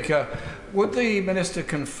 Mr. Speaker. Would the Minister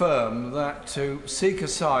confirm that to seek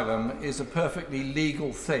asylum is a perfectly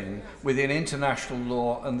legal thing within international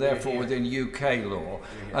law and therefore within UK law,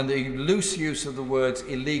 and the loose use of the words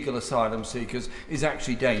illegal asylum seekers is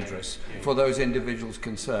actually dangerous for those individuals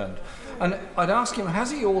concerned? And I'd ask him,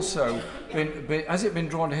 has he also has it been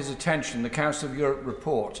drawn to his attention, the Council of Europe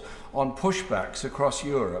report on pushbacks across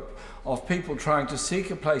Europe of people trying to seek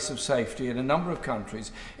a place of safety in a number of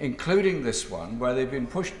countries, including this one, where they've been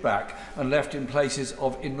pushed back and left in places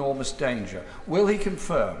of enormous danger? Will he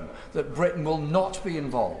confirm that Britain will not be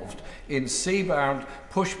involved in sea-bound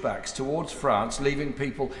pushbacks towards France, leaving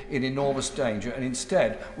people in enormous danger, and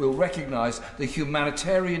instead will recognise the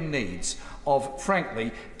humanitarian needs of,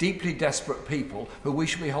 frankly, deeply desperate people who we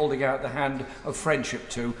should be holding out the hand of friendship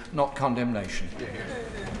to, not condemnation?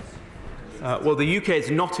 Well, the UK is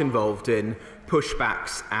not involved in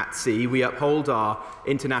pushbacks at sea. We uphold our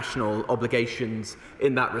international obligations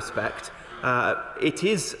in that respect. It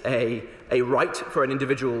is a right for an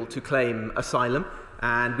individual to claim asylum,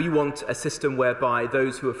 And we want a system whereby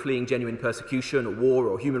those who are fleeing genuine persecution or war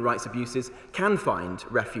or human rights abuses can find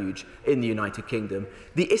refuge in the United Kingdom.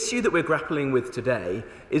 The issue that we're grappling with today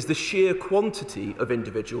is the sheer quantity of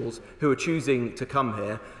individuals who are choosing to come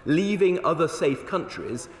here, leaving other safe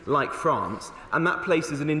countries like France, and that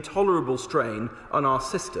places an intolerable strain on our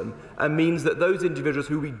system and means that those individuals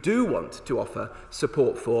who we do want to offer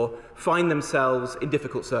support for find themselves in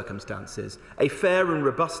difficult circumstances. A fair and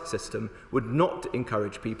robust system would not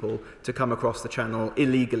encourage people to come across the Channel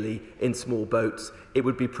illegally in small boats. It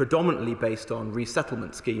would be predominantly based on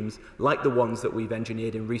resettlement schemes like the ones that we've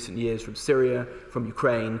engineered in recent years from Syria, from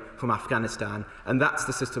Ukraine, from Afghanistan, and that's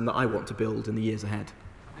the system that I want to build in the years ahead.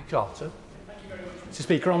 Carter. Mr.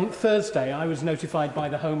 Speaker, on Thursday I was notified by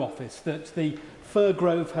the Home Office that the Fir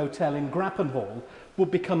Grove Hotel in Grappenhall would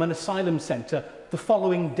become an asylum centre the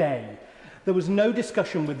following day. There was no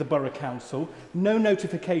discussion with the Borough Council, no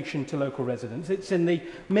notification to local residents. It's in the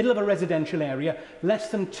middle of a residential area, less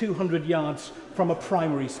than 200 yards from a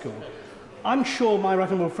primary school. I'm sure my right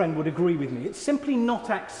honourable friend would agree with me. It's simply not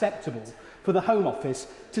acceptable for the Home Office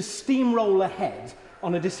to steamroll ahead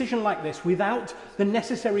on a decision like this without the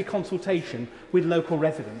necessary consultation with local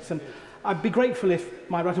residents. And I'd be grateful if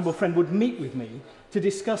my right honourable friend would meet with me to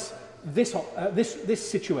discuss this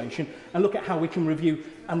situation and look at how we can review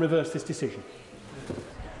and reverse this decision.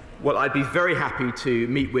 Well, I'd be very happy to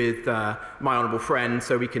meet with my honourable friend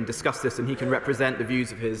so we can discuss this and he can represent the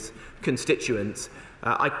views of his constituents.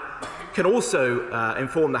 I can also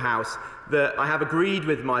inform the House that I have agreed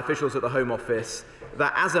with my officials at the Home Office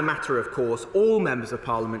that as a matter of course all members of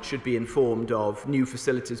Parliament should be informed of new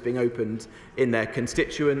facilities being opened in their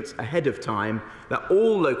constituents ahead of time, that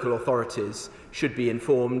all local authorities should be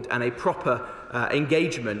informed and a proper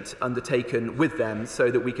engagement undertaken with them so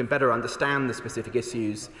that we can better understand the specific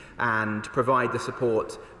issues and provide the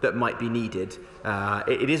support that might be needed.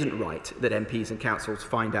 It isn't right that MPs and councils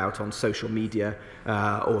find out on social media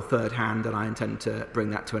or third hand, and I intend to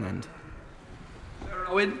bring that to an end.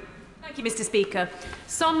 Owen. Thank you, Mr. Speaker.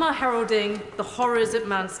 Some are heralding the horrors at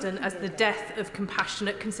Manston as the death of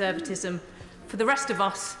compassionate conservatism. For the rest of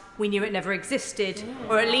us, we knew it never existed,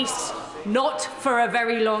 or at least not for a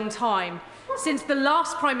very long time. Since the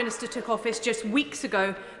last Prime Minister took office just weeks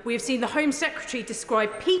ago, we have seen the Home Secretary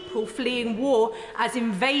describe people fleeing war as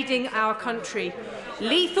invading our country.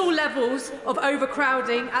 Lethal levels of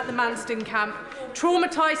overcrowding at the Manston camp,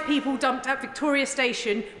 traumatised people dumped at Victoria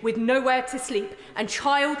Station with nowhere to sleep, and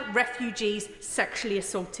child refugees sexually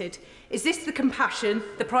assaulted. Is this the compassion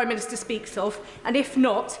the Prime Minister speaks of? And if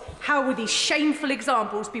not, how will these shameful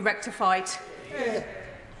examples be rectified?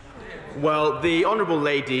 Well, the Honourable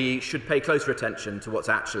Lady should pay closer attention to what's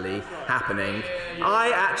actually happening.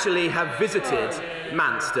 I actually have visited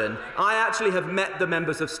Manston. I actually have met the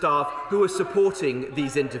members of staff who are supporting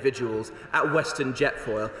these individuals at Western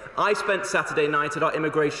Jetfoil. I spent Saturday night at our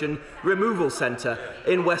immigration removal centre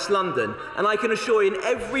in West London, and I can assure you in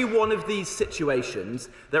every one of these situations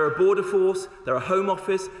there are Border Force, there are Home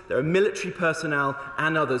Office, there are military personnel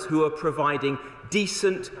and others who are providing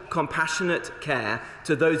decent, compassionate care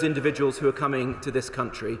to those individuals who are coming to this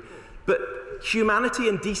country. But humanity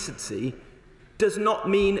and decency does not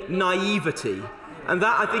mean naivety. And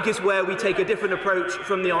that, I think, is where we take a different approach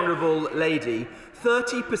from the Honourable Lady.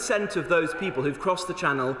 30% of those people who've crossed the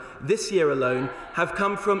Channel this year alone have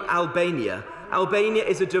come from Albania. Albania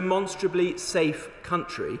is a demonstrably safe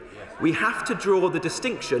country. We have to draw the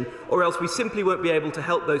distinction, or else we simply won't be able to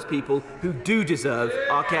help those people who do deserve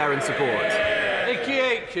our care and support.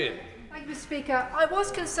 Thank you, Mr. Speaker. I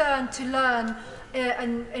was concerned to learn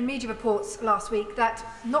in media reports last week that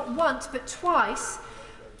not once but twice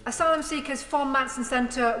asylum seekers from Manston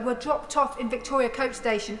Centre were dropped off in Victoria Coach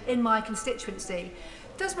Station in my constituency.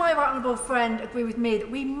 Does my right honourable friend agree with me that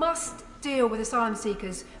we must deal with asylum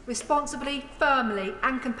seekers responsibly, firmly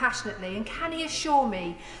and compassionately, and can he assure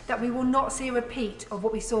me that we will not see a repeat of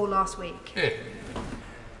what we saw last week?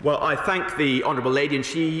 Well, I thank the Honourable Lady, and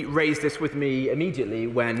she raised this with me immediately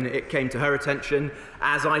when it came to her attention,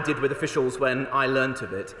 as I did with officials when I learnt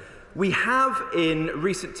of it. We have, in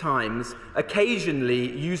recent times,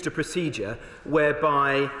 occasionally used a procedure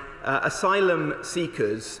whereby asylum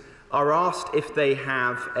seekers are asked if they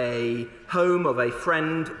have a home of a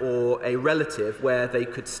friend or a relative where they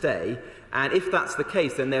could stay, and if that's the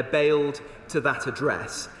case, then they're bailed to that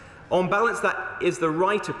address. On balance, that is the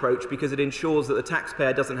right approach because it ensures that the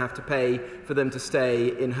taxpayer doesn't have to pay for them to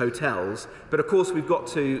stay in hotels. But of course, we've got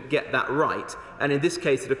to get that right. And in this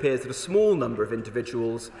case, it appears that a small number of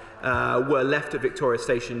individuals were left at Victoria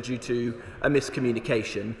Station due to a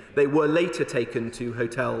miscommunication. They were later taken to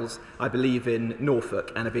hotels, I believe, in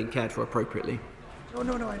Norfolk and are being cared for appropriately.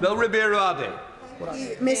 Bill Ribeiro-Adi.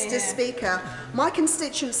 Mr. Speaker, my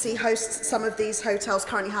constituency hosts some of these hotels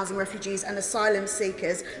currently housing refugees and asylum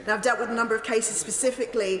seekers, and I've dealt with a number of cases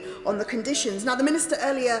specifically on the conditions. Now, the Minister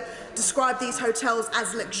earlier described these hotels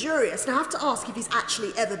as luxurious, and I have to ask if he's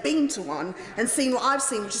actually ever been to one and seen what I've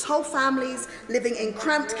seen, which is whole families living in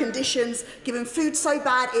cramped conditions, given food so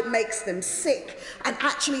bad it makes them sick, and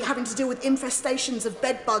actually having to deal with infestations of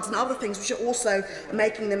bed bugs and other things which are also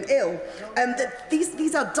making them ill.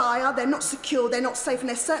 These are dire, they're not secure, they're not safe, and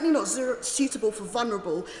they're certainly not suitable for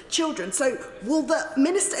vulnerable children. So will the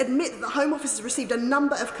Minister admit that the Home Office has received a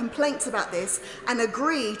number of complaints about this and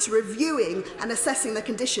agree to reviewing and assessing the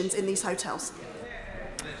conditions in these hotels?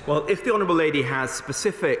 Well, if the Honourable Lady has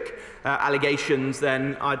specific allegations,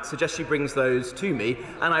 then I'd suggest she brings those to me,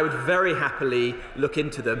 and I would very happily look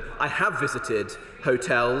into them. I have visited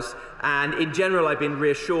hotels, and in general I've been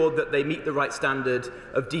reassured that they meet the right standard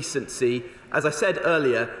of decency. As I said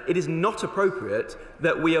earlier, it is not appropriate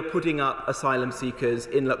that we are putting up asylum seekers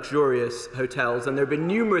in luxurious hotels, and there have been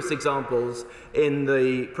numerous examples in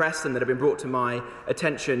the press and that have been brought to my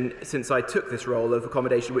attention since I took this role of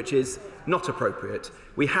accommodation, which is not appropriate.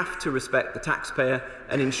 We have to respect the taxpayer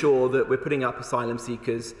and ensure that we're putting up asylum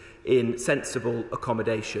seekers in sensible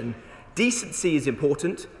accommodation. Decency is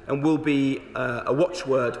important and will be a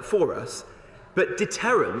watchword for us, but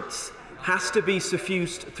deterrence has to be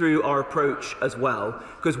suffused through our approach as well,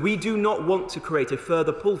 because we do not want to create a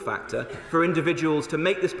further pull factor for individuals to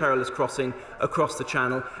make this perilous crossing across the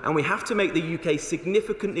Channel, and we have to make the UK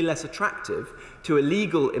significantly less attractive to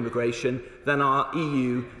illegal immigration than our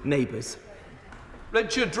EU neighbours.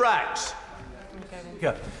 Richard Drax.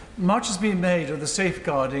 Yeah. Much has been made of the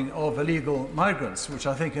safeguarding of illegal migrants, which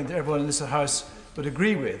I think everyone in this House would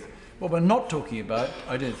agree with. What we're not talking about,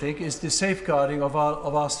 I don't think, is the safeguarding of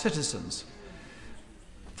our citizens.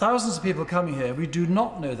 Thousands of people coming here, we do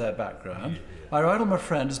not know their background. My right honourable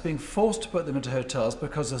friend is being forced to put them into hotels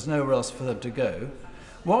because there's nowhere else for them to go.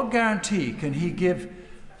 What guarantee can he give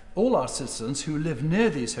all our citizens who live near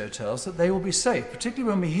these hotels that they will be safe,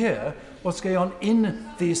 particularly when we hear what's going on in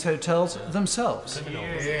these hotels themselves?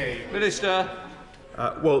 Minister.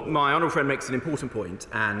 Well, my honourable friend makes an important point,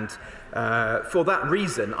 and for that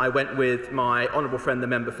reason I went with my honourable friend the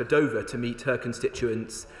member for Dover to meet her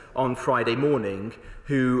constituents on Friday morning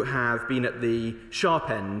who have been at the sharp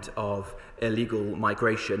end of illegal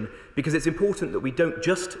migration, because it's important that we don't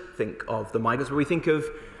just think of the migrants, but we think of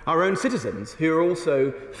our own citizens who are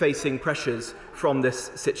also facing pressures from this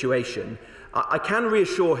situation. I can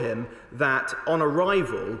reassure him that on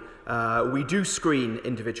arrival we do screen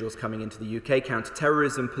individuals coming into the UK.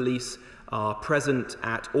 Counter-terrorism police are present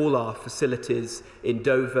at all our facilities in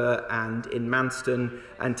Dover and in Manston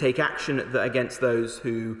and take action against those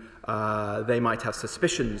who they might have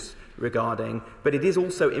suspicions regarding. But it is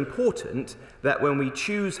also important that when we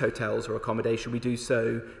choose hotels or accommodation, we do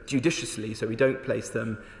so judiciously, so we don't place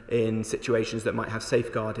them in situations that might have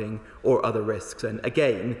safeguarding or other risks. And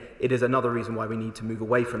again, it is another reason why we need to move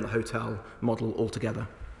away from the hotel model altogether.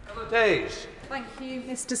 Days. Thank you,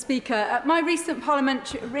 Mr. Speaker. My recent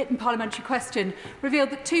written parliamentary question revealed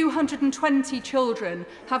that 220 children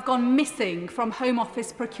have gone missing from Home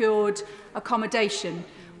Office procured accommodation.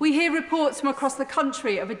 We hear reports from across the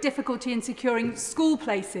country of a difficulty in securing school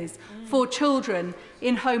places for children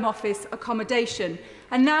in Home Office accommodation.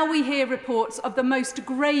 And now we hear reports of the most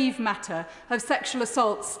grave matter of sexual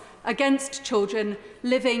assaults against children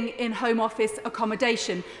living in Home Office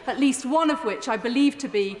accommodation, at least one of which I believe to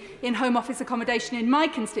be in Home Office accommodation in my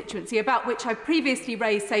constituency, about which I previously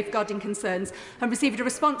raised safeguarding concerns and received a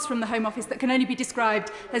response from the Home Office that can only be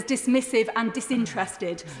described as dismissive and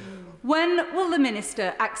disinterested. When will the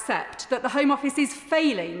Minister accept that the Home Office is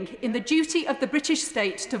failing in the duty of the British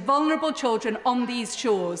state to vulnerable children on these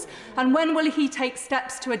shores? And when will he take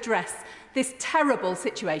steps to address this terrible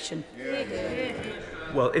situation?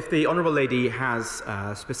 Well, if the Honourable Lady has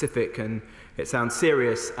specific and it sounds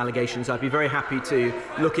serious allegations, I'd be very happy to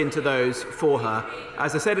look into those for her.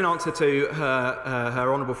 As I said in answer to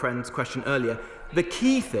her Honourable friend's question earlier, the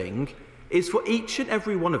key thing is for each and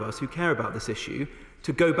every one of us who care about this issue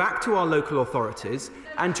to go back to our local authorities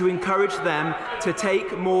and to encourage them to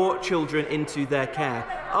take more children into their care.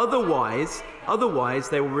 Otherwise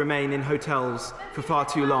they will remain in hotels for far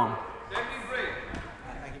too long.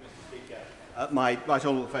 My right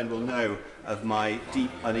honourable friend will know of my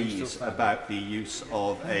deep unease about the use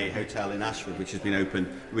of a hotel in Ashford, which has been opened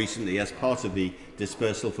recently as part of the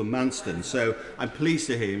dispersal from Manston. So I'm pleased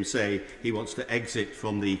to hear him say he wants to exit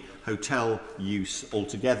from the hotel use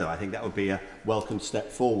altogether. I think that would be a welcome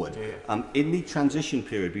step forward. In the transition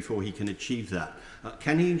period before he can achieve that,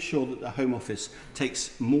 can he ensure that the Home Office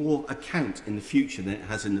takes more account in the future than it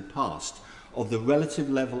has in the past of the relative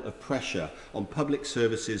level of pressure on public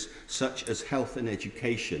services such as health and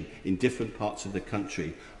education in different parts of the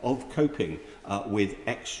country, of coping with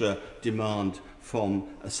extra demand from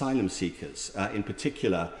asylum seekers? In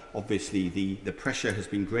particular, obviously, the pressure has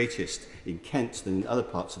been greatest in Kent than in other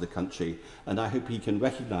parts of the country, and I hope he can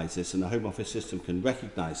recognise this and the Home Office system can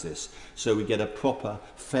recognise this so we get a proper,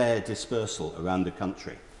 fair dispersal around the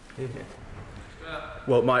country.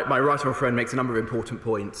 Well, my right honourable friend makes a number of important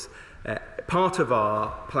points. Part of our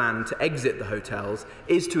plan to exit the hotels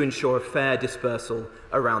is to ensure a fair dispersal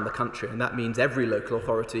around the country, and that means every local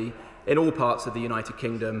authority in all parts of the United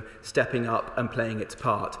Kingdom stepping up and playing its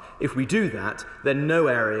part. If we do that, then no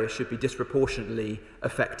area should be disproportionately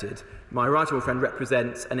affected. My right honourable friend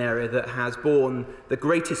represents an area that has borne the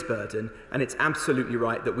greatest burden, and it's absolutely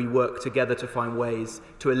right that we work together to find ways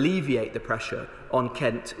to alleviate the pressure on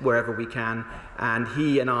Kent wherever we can. And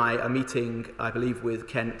he and I are meeting, I believe, with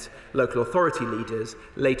Kent local authority leaders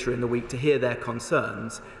later in the week to hear their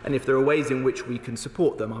concerns. And if there are ways in which we can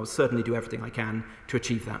support them, I will certainly do everything I can to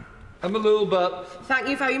achieve that. Thank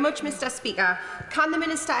you very much, Mr. Speaker. Can the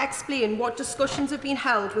Minister explain what discussions have been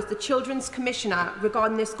held with the Children's Commissioner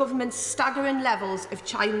regarding this government's staggering levels of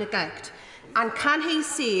child neglect? And can he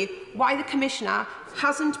say why the Commissioner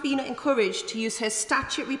hasn't been encouraged to use her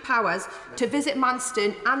statutory powers to visit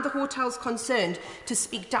Manston and the hotels concerned to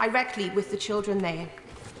speak directly with the children there?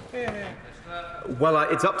 Well,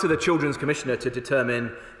 it's up to the Children's Commissioner to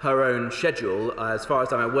determine her own schedule. As far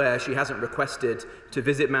as I'm aware, she hasn't requested to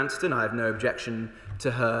visit Manston. I have no objection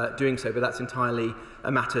to her doing so, but that's entirely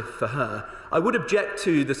a matter for her. I would object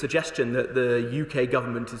to the suggestion that the UK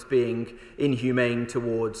government is being inhumane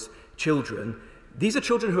towards children. These are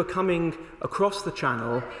children who are coming across the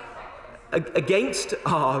Channel against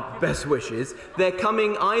our best wishes. They're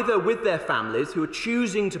coming either with their families who are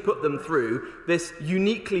choosing to put them through this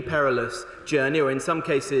uniquely perilous journey, or in some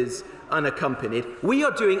cases unaccompanied. We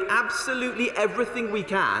are doing absolutely everything we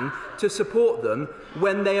can to support them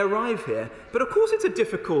when they arrive here. But of course it's a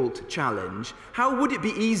difficult challenge. How would it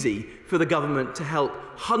be easy for the government to help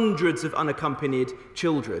hundreds of unaccompanied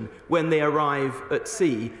children when they arrive at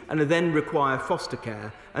sea and then require foster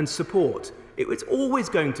care and support? It's always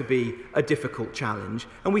going to be a difficult challenge,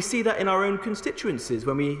 and we see that in our own constituencies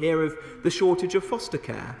when we hear of the shortage of foster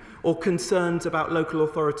care or concerns about local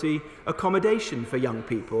authority accommodation for young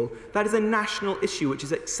people. That is a national issue which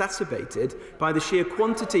is exacerbated by the sheer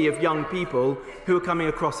quantity of young people who are coming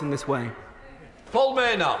across in this way. Paul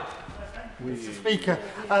Maynard. Mr. Speaker,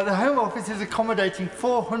 the Home Office is accommodating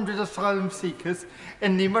 400 asylum seekers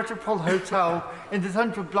in the Metropole Hotel in the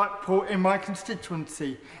centre of Blackpool in my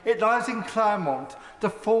constituency. It lies in Claremont, the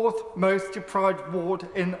fourth most deprived ward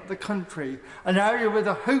in the country, an area with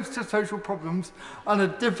a host of social problems and a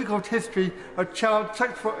difficult history of child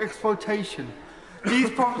sexual exploitation. These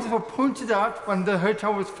problems were pointed out when the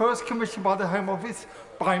hotel was first commissioned by the Home Office,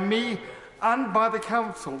 by me and by the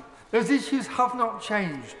Council. Those issues have not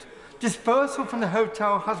changed. Dispersal from the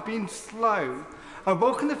hotel has been slow. I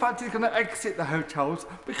welcome the fact he's going to exit the hotels,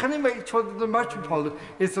 but can he make sure that the Metropole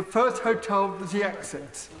is the first hotel that he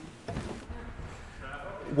exits?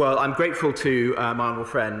 Well, I'm grateful to my honourable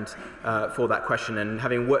friend for that question, and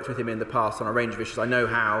having worked with him in the past on a range of issues, I know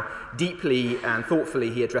how deeply and thoughtfully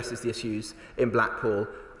he addresses the issues in Blackpool.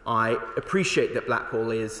 I appreciate that Blackpool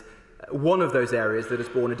is one of those areas that has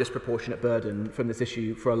borne a disproportionate burden from this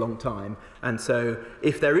issue for a long time. And so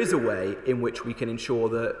if there is a way in which we can ensure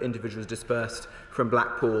that individuals dispersed from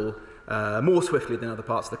Blackpool more swiftly than other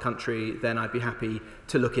parts of the country, then I'd be happy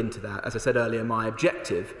to look into that. As I said earlier, my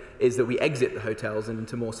objective is that we exit the hotels and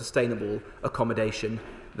into more sustainable accommodation.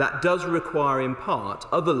 That does require, in part,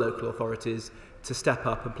 other local authorities to step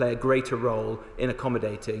up and play a greater role in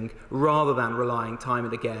accommodating, rather than relying time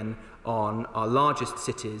and again on our largest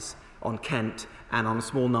cities, on Kent, and on a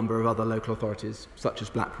small number of other local authorities, such as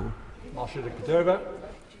Blackpool.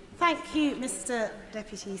 Thank you, Mr.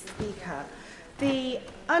 Deputy Speaker. The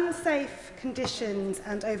unsafe conditions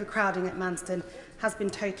and overcrowding at Manston has been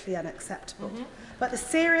totally unacceptable. But the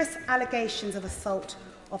serious allegations of assault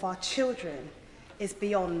of our children is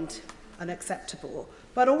beyond unacceptable.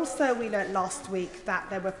 But also we learnt last week that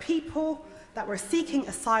there were people that were seeking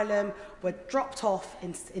asylum were dropped off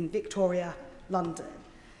in Victoria, London.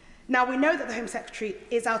 Now, we know that the Home Secretary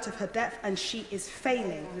is out of her depth and she is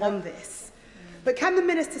failing on this. But can the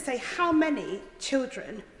Minister say how many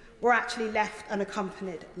children were actually left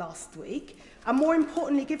unaccompanied last week? And more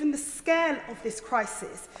importantly, given the scale of this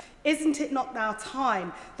crisis, isn't it not now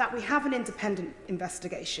time that we have an independent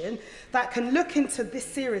investigation that can look into this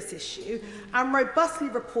serious issue and robustly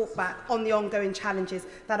report back on the ongoing challenges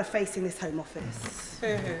that are facing this Home Office?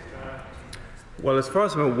 Well, as far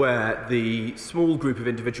as I'm aware, the small group of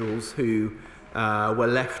individuals who were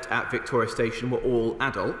left at Victoria Station were all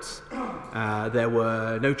adults. There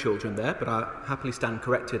were no children there, but I happily stand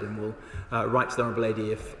corrected and will write to the Honourable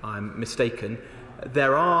Lady if I'm mistaken.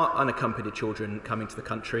 There are unaccompanied children coming to the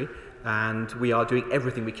country, and we are doing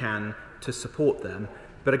everything we can to support them.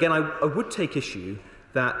 But again, I would take issue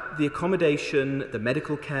that the accommodation, the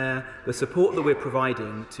medical care, the support that we're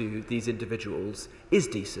providing to these individuals is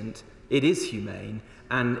decent, it is humane,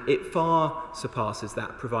 and it far surpasses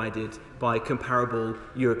that provided by comparable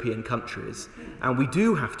European countries. And we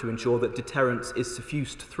do have to ensure that deterrence is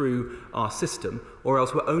suffused through our system, or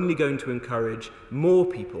else we're only going to encourage more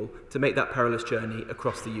people to make that perilous journey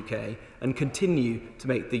across the UK and continue to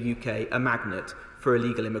make the UK a magnet for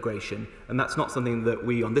illegal immigration. And that's not something that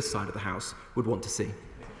we on this side of the House would want to see.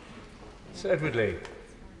 Sir Edward Lee.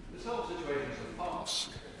 This whole situation is a farce.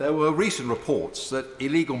 There were recent reports that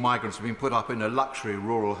illegal migrants have been put up in a luxury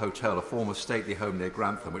rural hotel, a former stately home near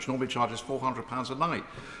Grantham, which normally charges £400 a night.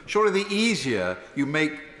 Surely the easier you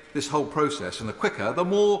make this whole process and the quicker, the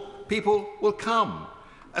more people will come,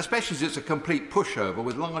 especially as it's a complete pushover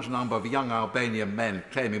with a large number of young Albanian men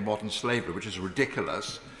claiming modern slavery, which is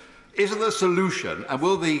ridiculous. Isn't the solution, and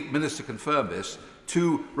will the Minister confirm this,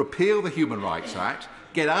 to repeal the Human Rights Act,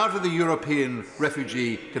 get out of the European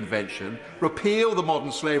Refugee Convention, repeal the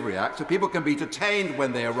Modern Slavery Act so people can be detained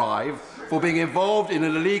when they arrive for being involved in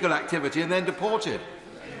an illegal activity and then deported?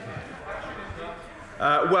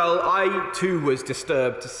 Well, I too was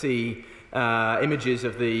disturbed to see images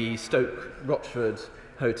of the Stoke Rochford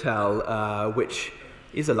Hotel, which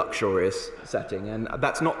is a luxurious setting, and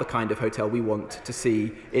that's not the kind of hotel we want to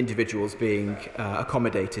see individuals being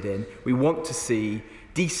accommodated in. We want to see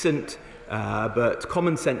decent but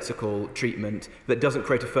commonsensical treatment that doesn't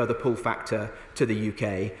create a further pull factor to the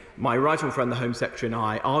UK. My right honourable friend, the Home Secretary, and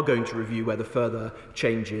I are going to review whether further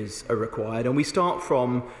changes are required, and we start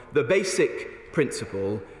from the basic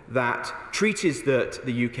principle that treaties that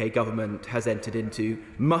the UK government has entered into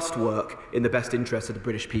must work in the best interests of the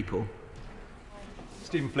British people.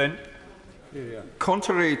 Stephen Flint.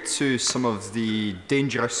 Contrary to some of the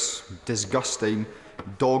dangerous, disgusting,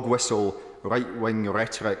 dog whistle right-wing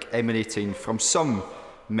rhetoric emanating from some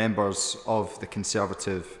members of the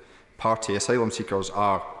Conservative Party, asylum seekers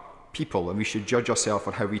are people, and we should judge ourselves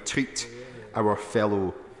on how we treat our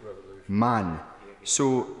fellow man.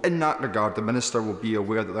 So, in that regard, the Minister will be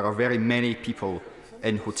aware that there are very many people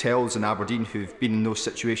in hotels in Aberdeen who've been in those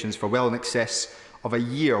situations for well in excess of a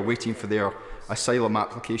year waiting for their asylum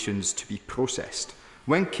applications to be processed.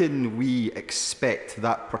 When can we expect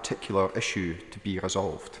that particular issue to be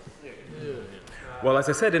resolved? Well, as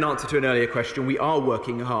I said in answer to an earlier question, we are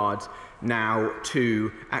working hard now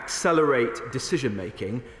to accelerate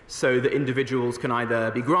decision-making so that individuals can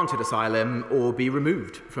either be granted asylum or be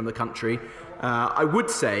removed from the country. I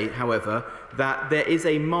would say, however, that there is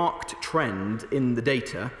a marked trend in the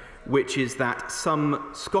data, which is that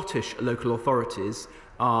some Scottish local authorities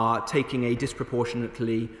are taking a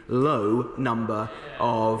disproportionately low number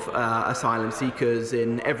of asylum seekers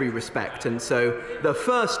in every respect. And so the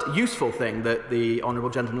first useful thing that the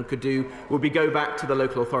honourable gentleman could do would be go back to the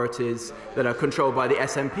local authorities that are controlled by the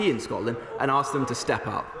SNP in Scotland and ask them to step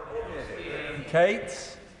up.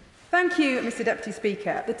 Kate. Thank you, Mr Deputy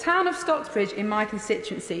Speaker. The town of Stocksbridge in my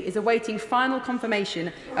constituency is awaiting final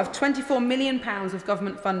confirmation of £24 million of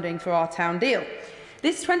government funding for our town deal.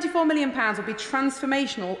 This £24 million will be a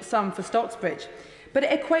transformational sum for Stocksbridge, but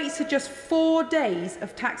it equates to just 4 days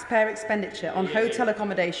of taxpayer expenditure on hotel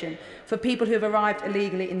accommodation for people who have arrived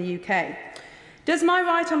illegally in the UK. Does my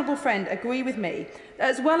right honourable friend agree with me that,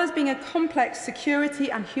 as well as being a complex security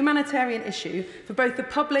and humanitarian issue for both the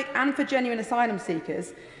public and for genuine asylum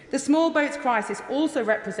seekers, the small boats crisis also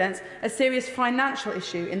represents a serious financial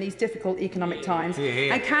issue in these difficult economic times?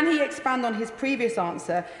 And can he expand on his previous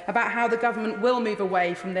answer about how the government will move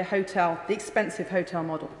away from the expensive hotel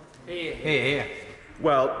model?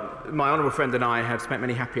 Well, my honourable friend and I have spent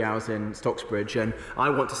many happy hours in Stocksbridge, and I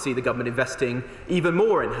want to see the government investing even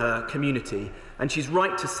more in her community. And she's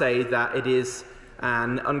right to say that it is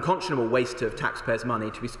an unconscionable waste of taxpayers'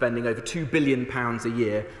 money to be spending over £2 billion a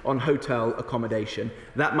year on hotel accommodation.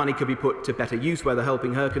 That money could be put to better use, whether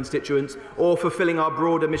helping her constituents or fulfilling our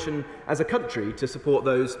broader mission as a country to support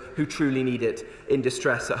those who truly need it in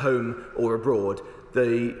distress at home or abroad.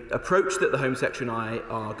 The approach that the Home Secretary and I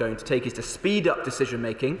are going to take is to speed up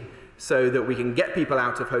decision-making so that we can get people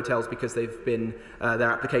out of hotels because they've been,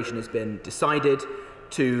 their application has been decided,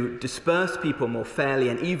 to disperse people more fairly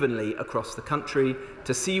and evenly across the country,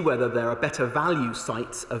 to see whether there are better value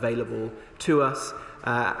sites available to us,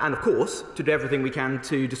 and of course, to do everything we can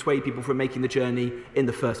to dissuade people from making the journey in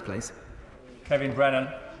the first place. Kevin Brennan.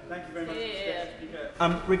 Thank you very much, Mr.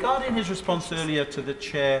 Speaker. Regarding his response earlier to the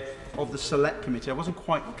chair of the Select Committee, I wasn't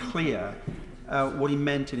quite clear what he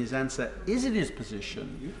meant in his answer. Is it his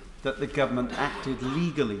position that the government acted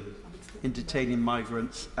legally in detaining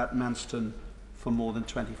migrants at Manston for more than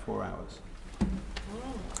 24 hours?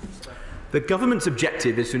 The government's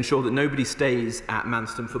objective is to ensure that nobody stays at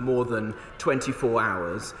Manston for more than 24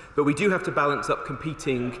 hours, but we do have to balance up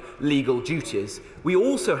competing legal duties. We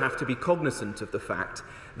also have to be cognizant of the fact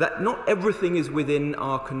that not everything is within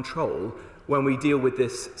our control when we deal with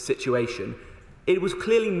this situation. It was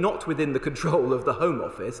clearly not within the control of the Home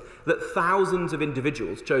Office that thousands of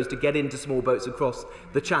individuals chose to get into small boats across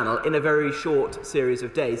the Channel in a very short series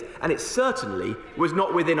of days. And it certainly was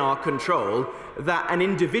not within our control that an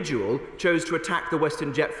individual chose to attack the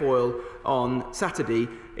Western Jetfoil on Saturday,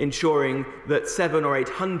 ensuring that 700 or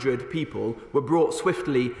 800 people were brought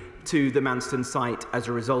swiftly to the Manston site as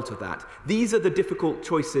a result of that. These are the difficult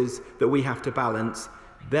choices that we have to balance.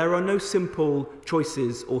 There are no simple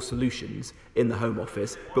choices or solutions in the Home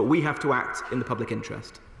Office, but we have to act in the public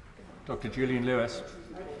interest. Dr. Julian Lewis.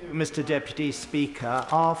 Mr. Deputy Speaker,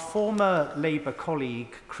 our former Labour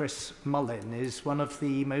colleague Chris Mullin is one of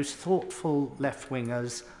the most thoughtful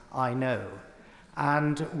left-wingers I know.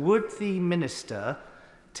 And would the Minister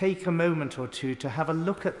take a moment or two to have a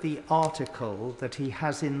look at the article that he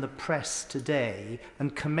has in the press today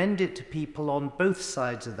and commend it to people on both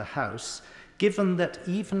sides of the House, given that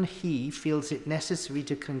even he feels it necessary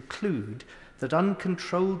to conclude that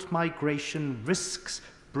uncontrolled migration risks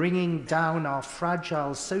bringing down our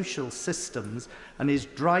fragile social systems and is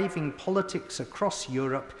driving politics across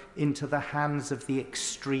Europe into the hands of the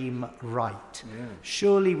extreme right. Yeah.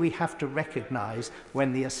 Surely we have to recognise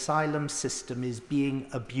when the asylum system is being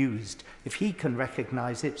abused. If he can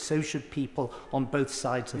recognise it, so should people on both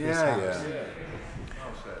sides of this House.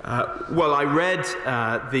 Well, I read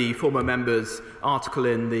the former member's article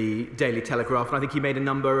in the Daily Telegraph, and I think he made a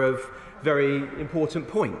number of very important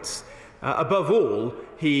points. Above all,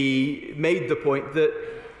 he made the point that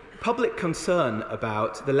public concern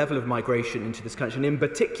about the level of migration into this country, and in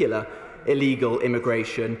particular illegal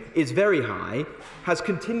immigration, is very high, has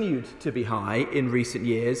continued to be high in recent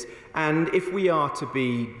years, and if we are to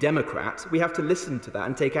be Democrats, we have to listen to that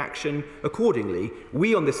and take action accordingly.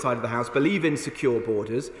 We on this side of the House believe in secure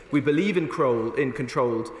borders, we believe in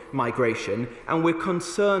controlled migration, and we're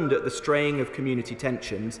concerned at the straying of community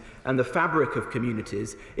tensions and the fabric of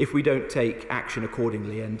communities if we don't take action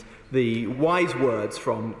accordingly. And the wise words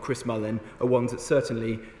from Chris Mullin are ones that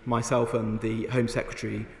certainly myself and the Home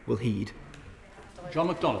Secretary will heed. John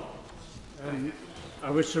MacDonald. I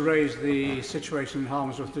wish to raise the situation in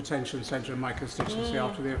Harmsworth Detention Centre in my constituency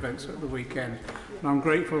after the events at the weekend. And I'm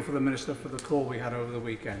grateful for the Minister for the call we had over the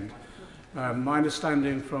weekend. My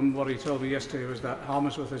understanding from what he told me yesterday was that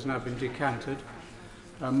Harmsworth has now been decanted.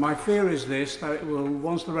 My fear is this, that it will,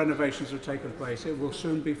 once the renovations have taken place, it will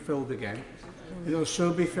soon be filled again. It will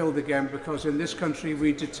soon be filled again because in this country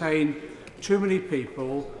we detain too many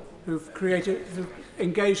people who've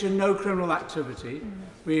engaged in no criminal activity.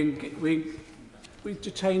 We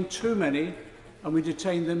detain too many, and we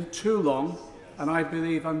detain them too long, and I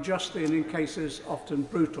believe unjustly and in cases often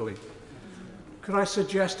brutally. Could I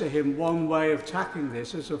suggest to him one way of tackling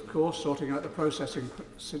this is, of course, sorting out the processing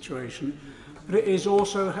situation, but it is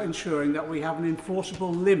also ensuring that we have an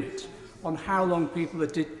enforceable limit on how long people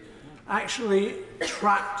are actually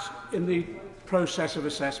trapped in the process of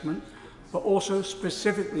assessment, but also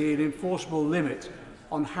specifically an enforceable limit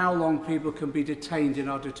on how long people can be detained in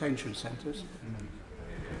our detention centres.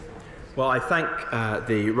 Well, I thank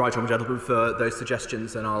the right honourable gentleman for those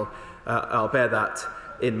suggestions, and I'll bear that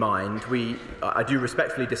in mind. I do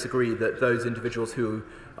respectfully disagree that those individuals who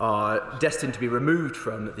are destined to be removed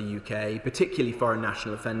from the UK, particularly foreign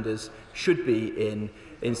national offenders, should be in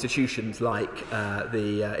institutions like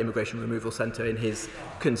the Immigration Removal Centre in his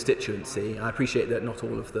constituency. I appreciate that not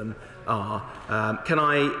all of them are. Can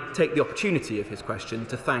I take the opportunity of his question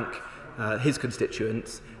to thank his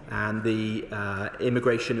constituents and the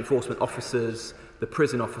immigration enforcement officers, the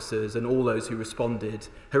prison officers and all those who responded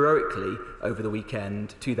heroically over the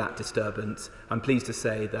weekend to that disturbance. I'm pleased to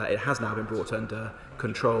say that it has now been brought under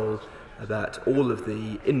control, that all of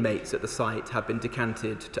the inmates at the site have been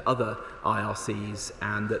decanted to other IRCs,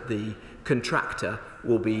 and that the contractor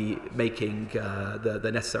will be making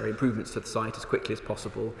the necessary improvements to the site as quickly as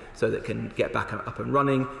possible so that it can get back up and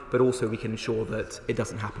running, but also we can ensure that it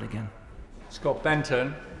doesn't happen again. Scott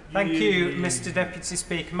Benton. Thank you, Mr Deputy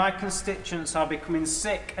Speaker. My constituents are becoming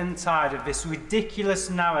sick and tired of this ridiculous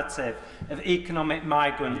narrative of economic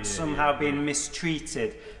migrants somehow being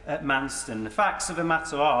mistreated at Manston. The facts of the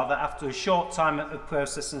matter are that after a short time at the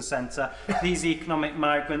processing centre, these economic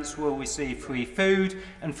migrants will receive free food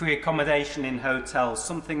and free accommodation in hotels,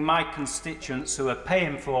 something my constituents who are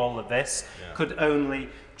paying for all of this could only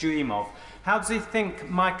dream of. How do you think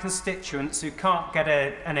my constituents who can't get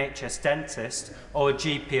an NHS dentist or a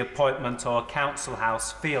GP appointment or a council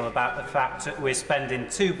house feel about the fact that we're spending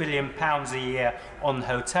 £2 billion a year on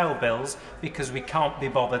hotel bills because we can't be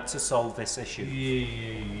bothered to solve this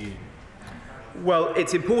issue? Well,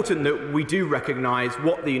 it's important that we do recognise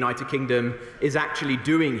what the United Kingdom is actually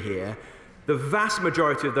doing here. The vast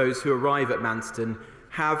majority of those who arrive at Manston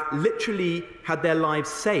have literally had their lives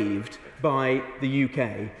saved by the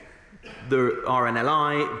UK. The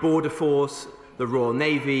RNLI, Border Force, the Royal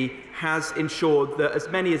Navy has ensured that as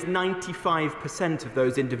many as 95% of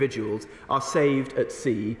those individuals are saved at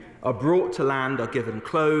sea, are brought to land, are given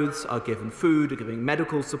clothes, are given food, are given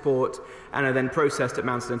medical support, and are then processed at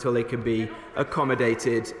Manston until they can be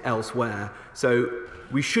accommodated elsewhere. So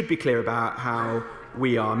we should be clear about how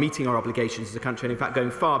we are meeting our obligations as a country, and in fact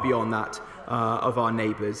going far beyond that of our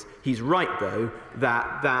neighbours. He's right, though,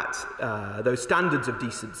 that those standards of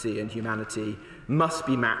decency and humanity must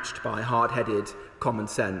be matched by hard-headed common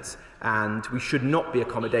sense, and we should not be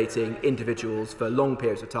accommodating individuals for long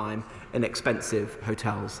periods of time in expensive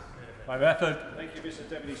hotels. By method. Thank you, Mr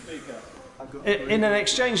Deputy Speaker. In an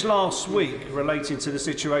exchange last week relating to the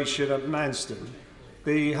situation at Manston,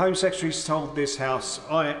 the Home Secretary told this House,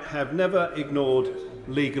 "I have never ignored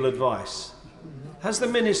legal advice." Has the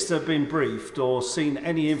Minister been briefed or seen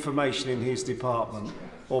any information in his department,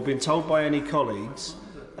 or been told by any colleagues,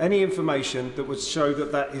 any information that would show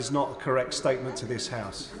that that is not a correct statement to this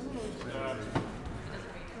House?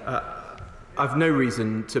 I've no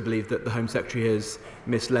reason to believe that the Home Secretary has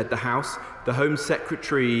misled the House. The Home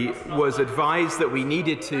Secretary was advised that we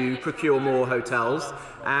needed to procure more hotels,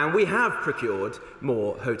 and we have procured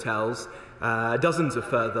more hotels. Dozens of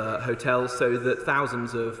further hotels, so that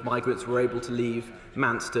thousands of migrants were able to leave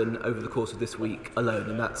Manston over the course of this week alone,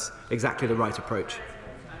 and that's exactly the right approach.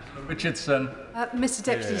 Richardson. Mr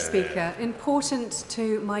Deputy Speaker, important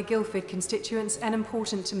to my Guildford constituents and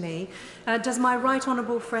important to me, does my right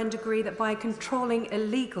honourable friend agree that by controlling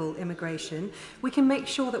illegal immigration, we can make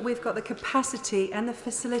sure that we've got the capacity and the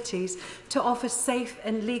facilities to offer safe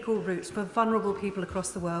and legal routes for vulnerable people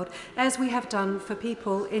across the world, as we have done for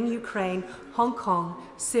people in Ukraine, Hong Kong,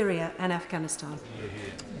 Syria and Afghanistan?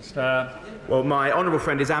 Well, my honourable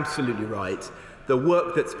friend is absolutely right. The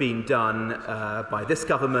work that's been done by this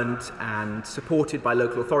government and supported by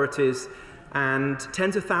local authorities and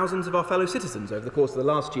tens of thousands of our fellow citizens over the course of the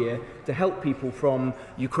last year to help people from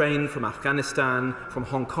Ukraine, from Afghanistan, from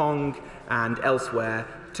Hong Kong and elsewhere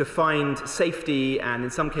to find safety and in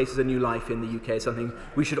some cases a new life in the UK is something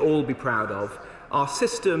we should all be proud of. Our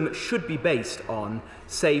system should be based on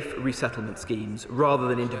safe resettlement schemes rather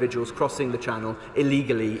than individuals crossing the channel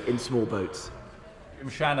illegally in small boats.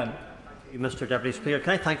 Shannon. Mr Deputy Speaker,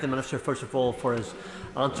 can I thank the Minister first of all for his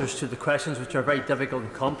answers to the questions, which are very difficult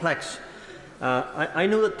and complex. I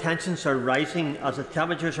know that tensions are rising as the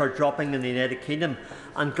temperatures are dropping in the United Kingdom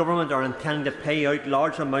and government are intending to pay out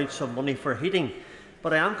large amounts of money for heating.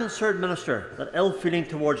 But I am concerned, Minister, that ill feeling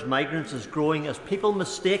towards migrants is growing as people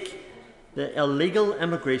mistake the illegal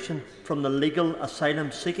immigration from the legal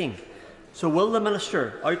asylum seeking. So will the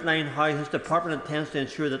Minister outline how his department intends to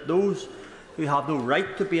ensure that those who have no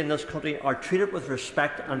right to be in this country are treated with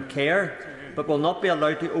respect and care, but will not be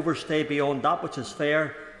allowed to overstay beyond that which is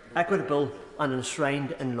fair, equitable and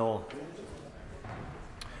enshrined in law?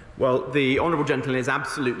 Well, the honourable gentleman is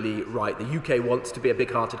absolutely right. The UK wants to be a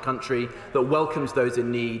big-hearted country that welcomes those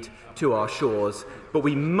in need to our shores, but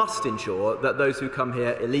we must ensure that those who come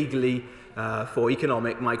here illegally for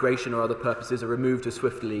economic migration or other purposes are removed as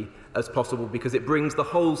swiftly as possible, because it brings the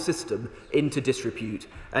whole system into disrepute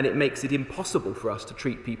and it makes it impossible for us to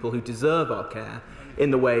treat people who deserve our care in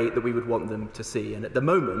the way that we would want them to see. And at the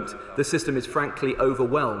moment, the system is frankly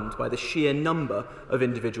overwhelmed by the sheer number of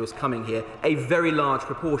individuals coming here, a very large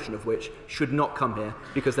proportion of which should not come here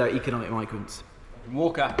because they're economic migrants.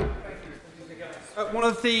 Walker. One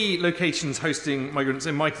of the locations hosting migrants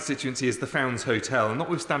in my constituency is the Founds Hotel, and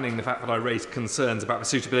notwithstanding the fact that I raised concerns about the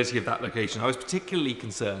suitability of that location, I was particularly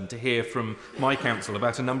concerned to hear from my council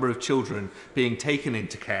about a number of children being taken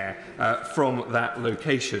into care from that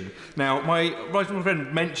location. Now, my right honourable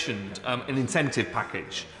friend mentioned an incentive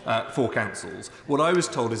package for councils. What I was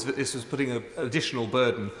told is that this was putting an additional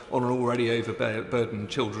burden on an already overburdened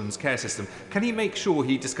children's care system. Can he make sure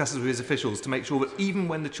he discusses with his officials to make sure that even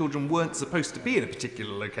when the children weren't supposed to be in a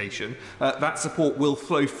particular location, that support will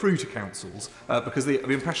flow through to councils? Because the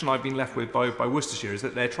impression I've been left with by Worcestershire is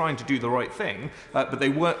that they're trying to do the right thing, but they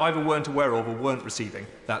either weren't aware of or weren't receiving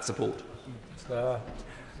that support. Well,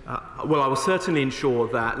 I will certainly ensure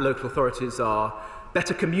that local authorities are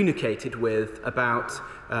better communicated with about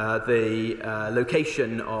the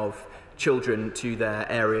location of children to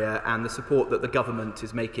their area and the support that the government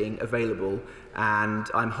is making available. And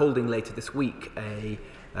I'm holding later this week a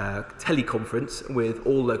teleconference with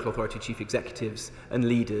all local authority chief executives and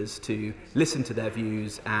leaders to listen to their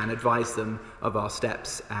views and advise them of our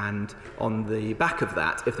steps. And on the back of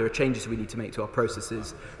that, if there are changes we need to make to our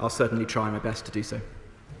processes, I'll certainly try my best to do so.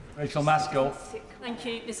 Rachel Maskell. Thank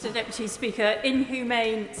you, Mr Deputy Speaker.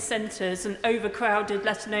 Inhumane centres and overcrowded,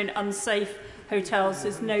 let alone unsafe hotels,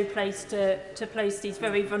 there's no place to place these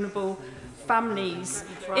very vulnerable families.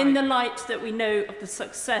 In the light that we know of the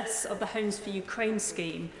success of the Homes for Ukraine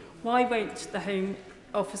scheme, why won't the Home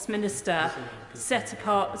Office Minister set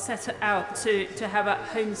out to have a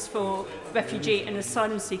Homes for Refugee and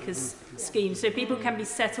Asylum Seekers scheme so people can be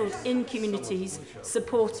settled in communities,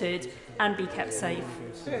 supported and be kept safe?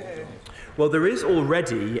 Well, there is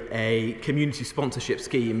already a community sponsorship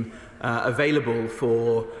scheme available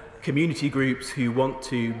for community groups who want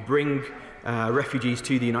to bring refugees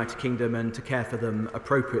to the United Kingdom and to care for them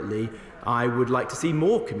appropriately. I would like to see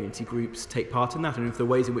more community groups take part in that, and if there are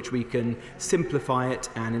ways in which we can simplify it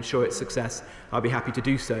and ensure its success, I'll be happy to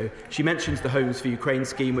do so. She mentions the Homes for Ukraine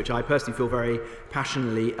scheme, which I personally feel very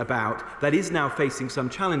passionately about. That is now facing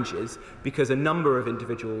some challenges because a number of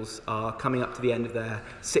individuals are coming up to the end of their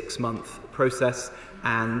 6-month process,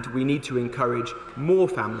 and we need to encourage more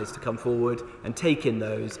families to come forward and take in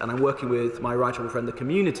those. And I'm working with my right honourable friend, the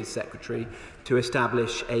Community Secretary, to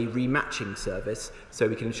establish a rematching service so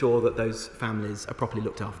we can ensure that those families are properly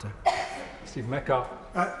looked after. Steve Metcalfe.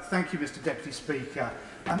 Thank you, Mr Deputy Speaker.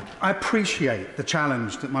 I appreciate the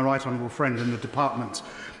challenge that my right honourable friend and the department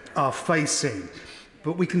are facing,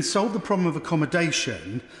 but we can solve the problem of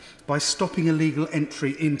accommodation by stopping illegal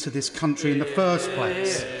entry into this country in the first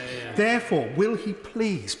place. Therefore, will he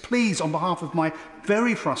please, on behalf of my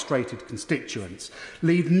very frustrated constituents,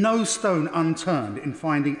 leave no stone unturned in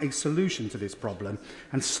finding a solution to this problem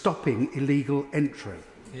and stopping illegal entry?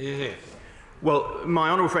 Well,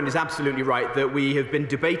 my honourable friend is absolutely right that we have been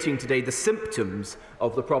debating today the symptoms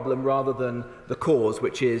of the problem rather than the cause,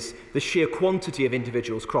 which is the sheer quantity of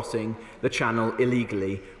individuals crossing the Channel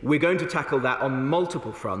illegally. We're going to tackle that on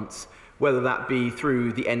multiple fronts, whether that be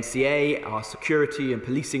through the NCA, our security and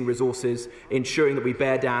policing resources, ensuring that we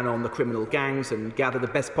bear down on the criminal gangs and gather the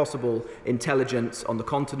best possible intelligence on the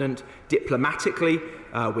continent, diplomatically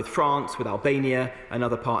with France, with Albania and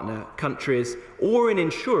other partner countries, or in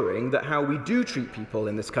ensuring that how we do treat people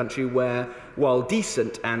in this country, where, while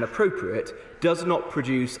decent and appropriate, does not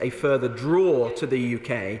produce a further draw to the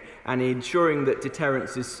UK, and ensuring that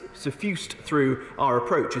deterrence is suffused through our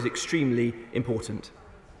approach is extremely important.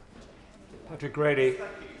 Patrick Grady.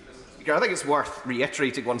 I think it's worth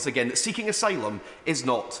reiterating once again that seeking asylum is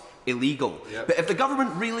not illegal. But if the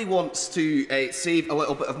government really wants to save a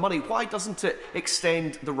little bit of money, why doesn't it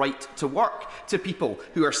extend the right to work to people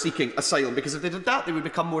who are seeking asylum? Because if they did that, they would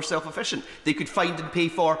become more self-efficient. They could find and pay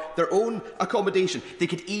for their own accommodation. They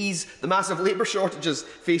could ease the massive labour shortages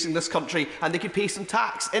facing this country, and they could pay some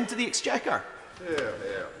tax into the exchequer.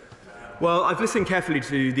 Well, I've listened carefully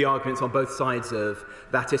to the arguments on both sides of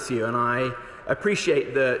that issue, and I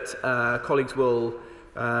appreciate that colleagues will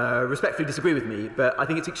respectfully disagree with me, but I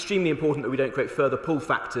think it's extremely important that we don't create further pull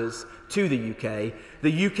factors to the UK.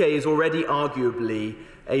 The UK is already arguably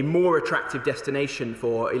a more attractive destination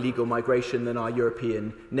for illegal migration than our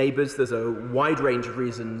European neighbours. There's a wide range of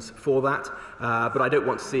reasons for that, but I don't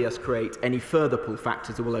want to see us create any further pull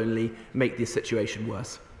factors that will only make this situation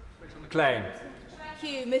worse. McLean.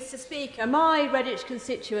 Thank you, Mr Speaker. My Redditch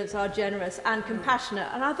constituents are generous and compassionate,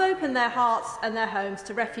 and have opened their hearts and their homes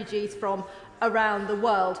to refugees from around the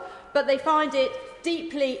world. But they find it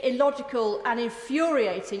deeply illogical and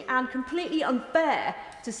infuriating and completely unfair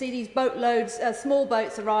to see these boatloads, small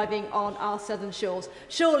boats arriving on our southern shores.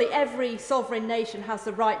 Surely every sovereign nation has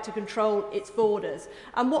the right to control its borders.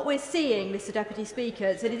 And what we're seeing, Mr Deputy Speaker,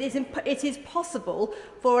 is that it is possible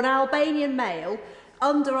for an Albanian male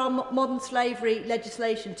under our modern slavery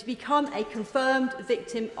legislation to become a confirmed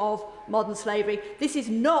victim of modern slavery. This is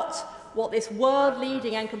not what this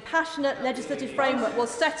world-leading and compassionate legislative framework was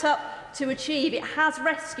set up to achieve. It has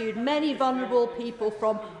rescued many vulnerable people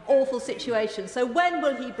from awful situations. So when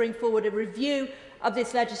will he bring forward a review of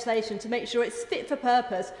this legislation to make sure it's fit for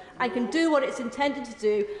purpose and can do what it's intended to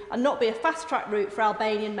do and not be a fast-track route for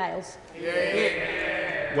Albanian males?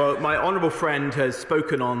 Well, my honourable friend has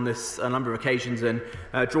spoken on this a number of occasions and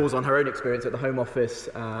draws on her own experience at the Home Office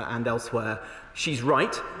and elsewhere. She's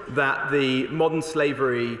right that the modern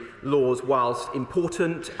slavery laws, whilst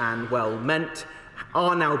important and well-meant,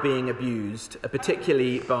 are now being abused,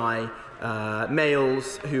 particularly by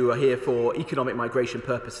males who are here for economic migration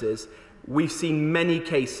purposes. We've seen many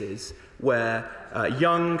cases where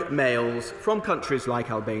young males from countries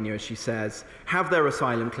like Albania, as she says, have their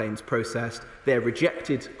asylum claims processed, they're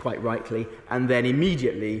rejected quite rightly, and then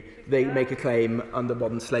immediately they make a claim under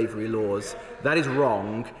modern slavery laws. That is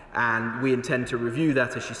wrong, and we intend to review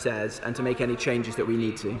that, as she says, and to make any changes that we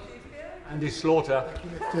need to. Andy Slaughter.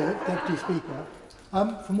 Mr Deputy Speaker,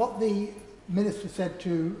 from what the Minister said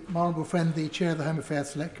to my honourable friend, the Chair of the Home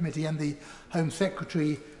Affairs Select Committee, and the Home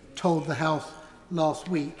Secretary told the House last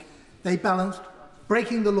week, they balanced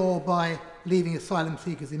breaking the law by leaving asylum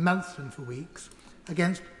seekers in Manston for weeks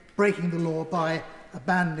against breaking the law by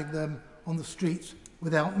abandoning them on the streets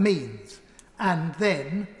without means. And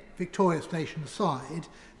then, Victoria Station aside,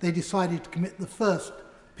 they decided to commit the first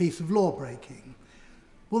piece of law breaking.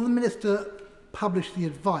 Will the Minister publish the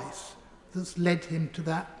advice that's led him to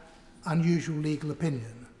that unusual legal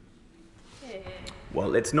opinion?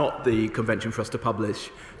 Well, it's not the convention for us to publish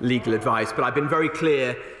legal advice, but I've been very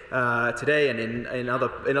clear today and in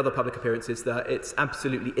other public appearances that it's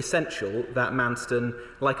absolutely essential that Manston,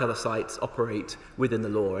 like other sites, operate within the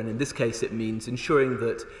law. And in this case, it means ensuring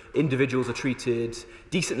that individuals are treated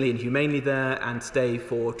decently and humanely there and stay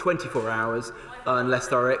for 24 hours unless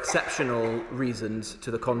there are exceptional reasons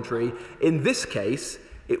to the contrary. In this case,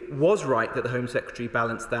 it was right that the Home Secretary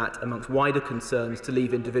balanced that amongst wider concerns to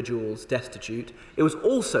leave individuals destitute. It was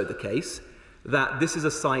also the case that this is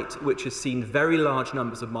a site which has seen very large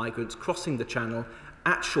numbers of migrants crossing the Channel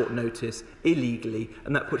at short notice, illegally,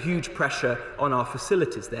 and that put huge pressure on our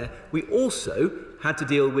facilities there. We also had to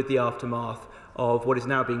deal with the aftermath of what is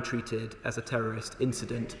now being treated as a terrorist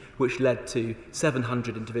incident, which led to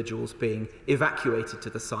 700 individuals being evacuated to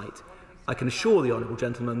the site. I can assure the honourable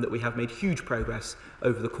gentleman that we have made huge progress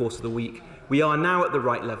over the course of the week. We are now at the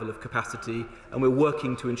right level of capacity, and we're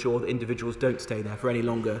working to ensure that individuals don't stay there for any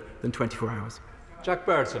longer than 24 hours. Jack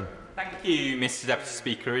Burton. Thank you, Mr Deputy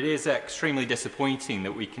Speaker. It is extremely disappointing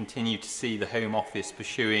that we continue to see the Home Office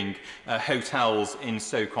pursuing hotels in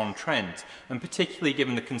Stoke-on-Trent, and particularly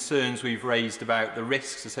given the concerns we've raised about the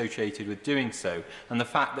risks associated with doing so, and the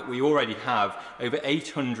fact that we already have over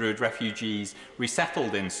 800 refugees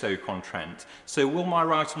resettled in Stoke-on-Trent. So will my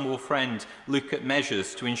right honourable friend look at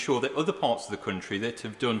measures to ensure that other parts of the country that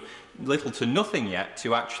have done little to nothing yet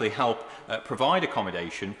to actually help provide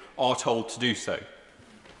accommodation are told to do so?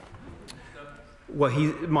 Well,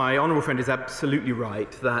 my honourable friend is absolutely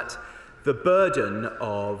right that the burden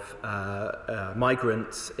of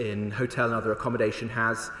migrants in hotel and other accommodation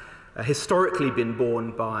has historically been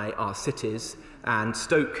borne by our cities, and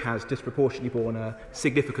Stoke has disproportionately borne a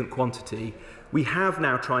significant quantity. We have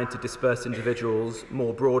now tried to disperse individuals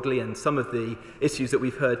more broadly, and some of the issues that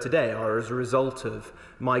we've heard today are as a result of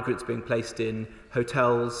migrants being placed in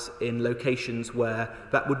hotels in locations where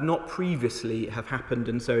that would not previously have happened,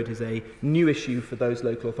 and so it is a new issue for those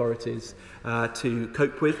local authorities to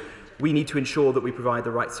cope with. We need to ensure that we provide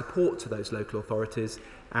the right support to those local authorities,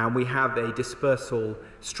 and we have a dispersal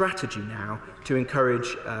strategy now to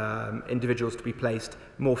encourage individuals to be placed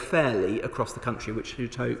more fairly across the country, which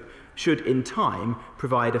should in time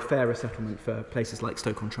provide a fairer settlement for places like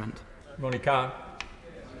Stoke-on-Trent. Monica.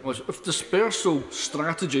 Well, if dispersal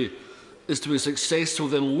strategy is to be successful,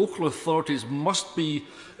 then local authorities must be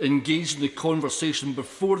engaged in the conversation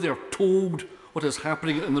before they are told what is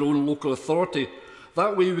happening in their own local authority.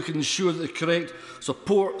 That way we can ensure that the correct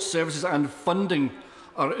support, services and funding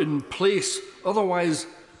are in place. Otherwise,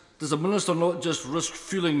 does the Minister not just risk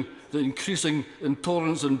fuelling the increasing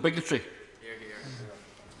intolerance and bigotry?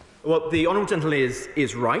 Well, the honourable gentleman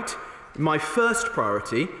is right. My first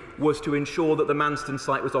priority was to ensure that the Manston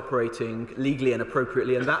site was operating legally and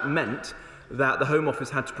appropriately, and that meant that the Home Office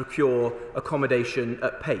had to procure accommodation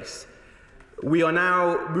at pace. We are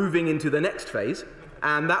now moving into the next phase,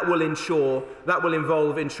 and that will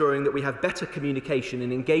involve ensuring that we have better communication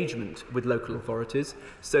and engagement with local authorities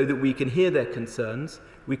so that we can hear their concerns,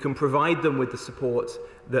 we can provide them with the support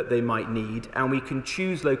that they might need, and we can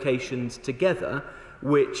choose locations together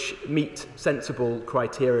which meet sensible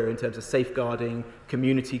criteria in terms of safeguarding,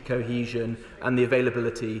 community cohesion, and the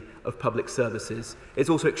availability of public services. It's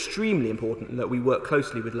also extremely important that we work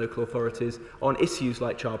closely with local authorities on issues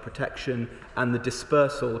like child protection and the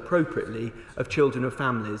dispersal appropriately of children and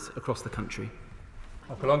families across the country.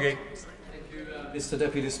 Thank you, Mr.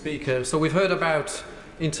 Deputy Speaker. So we've heard about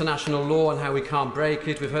international law and how we can't break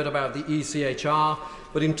it. We've heard about the ECHR.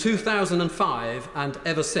 But in 2005 and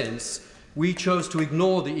ever since, we chose to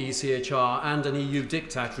ignore the ECHR and an EU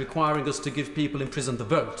diktat requiring us to give people in prison the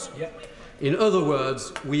vote. Yep. In other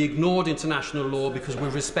words, we ignored international law because we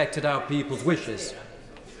respected our people's wishes.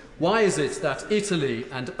 Why is it that Italy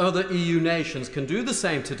and other EU nations can do the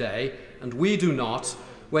same today and we do not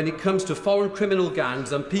when it comes to foreign criminal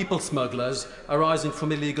gangs and people smugglers arising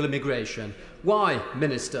from illegal immigration? Why,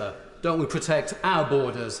 Minister, don't we protect our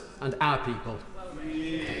borders and our people?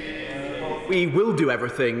 We will do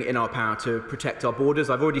everything in our power to protect our borders.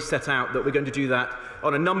 I've already set out that we're going to do that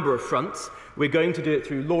on a number of fronts. We're going to do it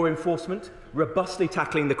through law enforcement, robustly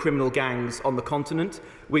tackling the criminal gangs on the continent.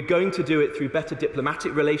 We're going to do it through better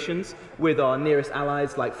diplomatic relations with our nearest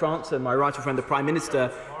allies like France, and my right friend, the Prime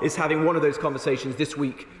Minister, is having one of those conversations this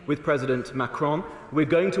week with President Macron. We're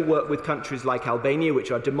going to work with countries like Albania,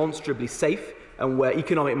 which are demonstrably safe and where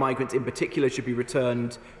economic migrants in particular should be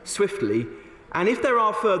returned swiftly. And if there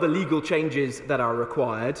are further legal changes that are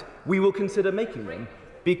required, we will consider making them,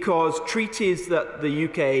 because treaties that the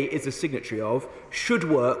UK is a signatory of should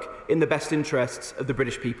work in the best interests of the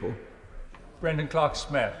British people. Brendan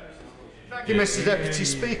Clark-Smith. Thank you, Mr. Deputy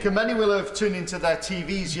Speaker. Many will have tuned into their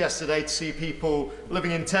TVs yesterday to see people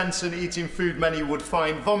living in tents and eating food many would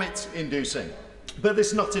find vomit-inducing. But this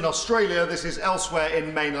is not in Australia, this is elsewhere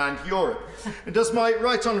in mainland Europe. And does my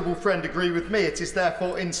right honourable friend agree with me? It is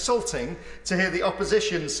therefore insulting to hear the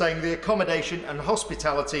opposition saying the accommodation and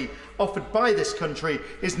hospitality offered by this country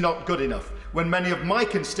is not good enough, when many of my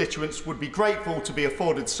constituents would be grateful to be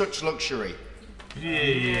afforded such luxury.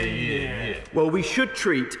 Well, we should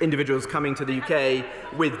treat individuals coming to the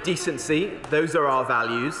UK with decency. Those are our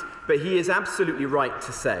values. But he is absolutely right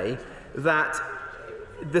to say that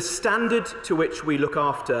the standard to which we look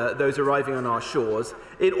after those arriving on our shores,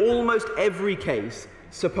 in almost every case,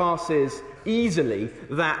 surpasses easily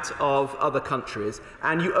that of other countries.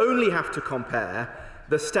 And you only have to compare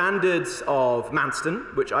the standards of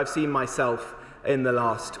Manston, which I've seen myself in the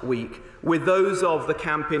last week, with those of the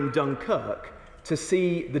camp in Dunkirk to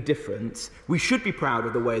see the difference. We should be proud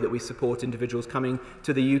of the way that we support individuals coming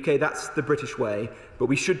to the UK. That's the British way, but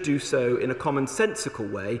we should do so in a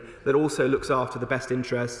commonsensical way that also looks after the best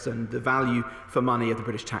interests and the value for money of the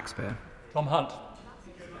British taxpayer. Tom Hunt.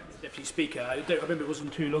 Deputy Speaker, I don't remember, it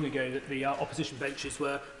wasn't too long ago that the opposition benches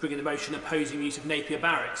were bringing the motion opposing the use of Napier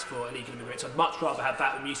Barracks for illegal immigrants. I'd much rather have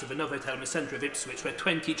that than the use of another hotel in the centre of Ipswich, where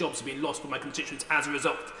 20 jobs have been lost by my constituents as a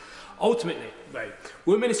result. Ultimately, though,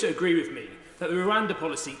 will the Minister agree with me that the Rwanda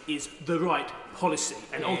policy is the right policy,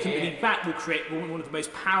 and ultimately that will create one of the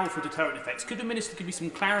most powerful deterrent effects? Could the Minister give me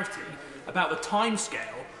some clarity about the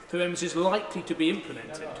timescale for when this is likely to be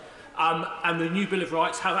implemented, and the new Bill of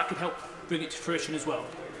Rights, how that could help bring it to fruition as well?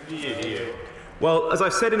 Well, as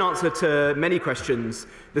I've said in answer to many questions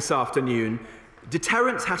this afternoon,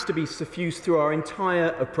 deterrence has to be suffused through our entire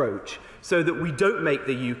approach so that we don't make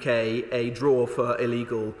the UK a draw for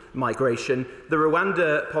illegal migration. The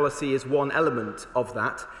Rwanda policy is one element of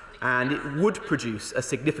that, and it would produce a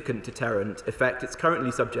significant deterrent effect. It's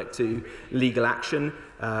currently subject to legal action.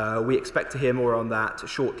 We expect to hear more on that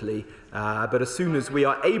shortly, but as soon as we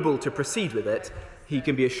are able to proceed with it, he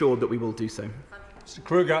can be assured that we will do so. Mr.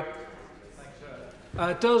 Kruger.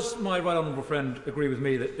 Does my right honourable friend agree with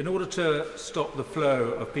me that in order to stop the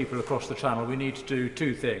flow of people across the Channel, we need to do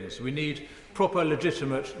two things? We need proper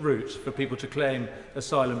legitimate routes for people to claim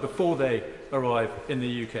asylum before they arrive in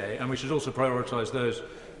the UK, and we should also prioritise those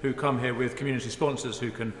who come here with community sponsors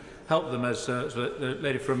who can help them, as the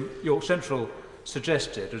lady from York Central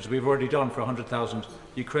suggested, as we've already done for 100,000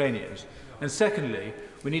 Ukrainians. And secondly,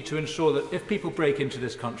 we need to ensure that if people break into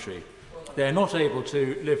this country, they are not able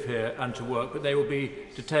to live here and to work, but they will be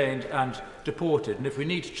detained and deported. And if we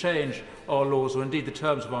need to change our laws or indeed the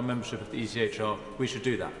terms of our membership of the ECHR, we should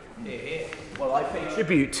do that. Well, I pay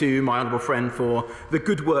tribute to my honourable friend for the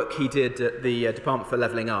good work he did at the Department for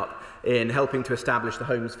Levelling Up in helping to establish the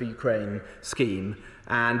Homes for Ukraine scheme.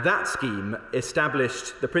 And that scheme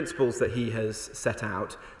established the principles that he has set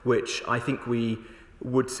out, which I think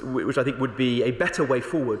would be a better way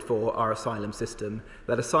forward for our asylum system.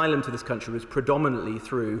 That asylum to this country was predominantly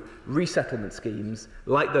through resettlement schemes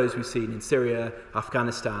like those we've seen in Syria,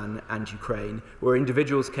 Afghanistan and Ukraine, where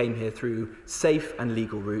individuals came here through safe and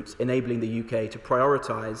legal routes, enabling the UK to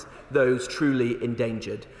prioritise those truly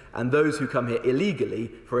endangered. And those who come here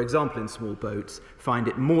illegally, for example in small boats, find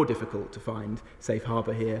it more difficult to find safe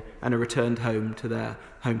harbour here and a returned home to their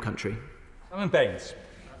home country. Simon Baines.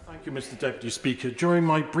 Thank you, Mr Deputy Speaker. During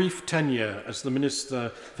my brief tenure as the Minister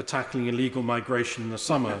for Tackling Illegal Migration in the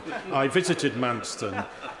summer, I visited Manston.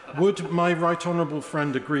 Would my right honourable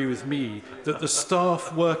friend agree with me that the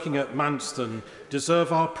staff working at Manston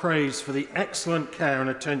deserve our praise for the excellent care and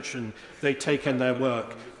attention they take in their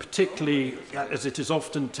work, particularly as it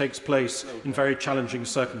often takes place in very challenging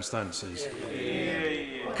circumstances?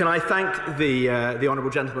 Can I thank the honourable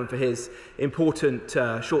gentleman for his important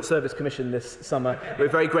short service commission this summer. We're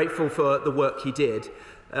very grateful for the work he did.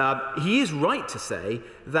 He is right to say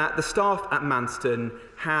that the staff at Manston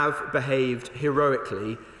have behaved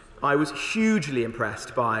heroically. I was hugely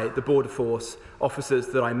impressed by the Border Force officers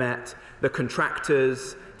that I met, the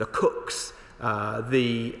contractors, the cooks,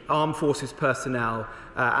 the Armed Forces personnel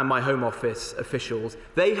and my Home Office officials.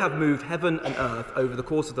 They have moved heaven and earth over the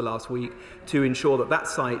course of the last week to ensure that that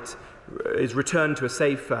site is returned to a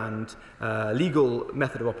safe and legal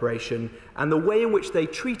method of operation, and the way in which they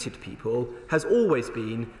treated people has always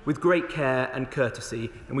been with great care and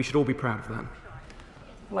courtesy, and we should all be proud of that.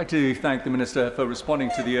 I'd like to thank the Minister for responding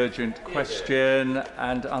to the urgent question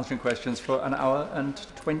and answering questions for an hour and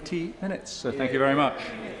 20 minutes. So thank you very much.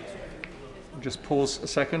 I'll just pause a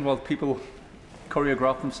second while people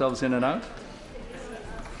choreograph themselves in and out.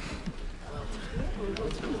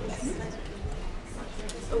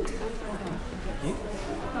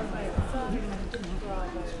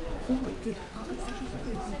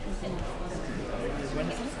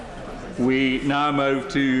 We now move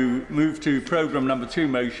to programme number 2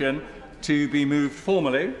 motion to be moved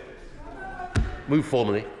formally. Move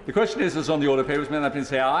formally. The question is, as on the order papers, may that please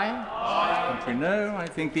say aye? Aye. Contrary, no. I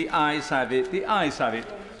think the ayes have it. The ayes have it.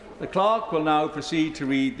 The clerk will now proceed to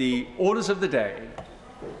read the orders of the day.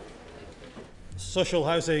 Social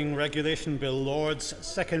Housing Regulation Bill, Lords,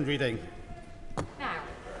 second reading. Now.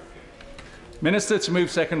 Minister to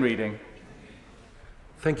move second reading.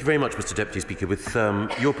 Thank you very much, Mr Deputy Speaker. With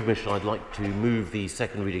your permission, I'd like to move the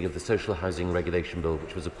second reading of the Social Housing Regulation Bill,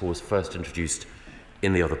 which was, of course, first introduced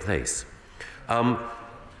in the other place.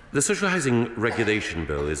 The Social Housing Regulation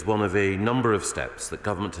Bill is one of a number of steps that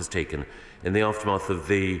government has taken in the aftermath of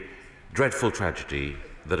the dreadful tragedy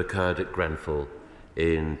that occurred at Grenfell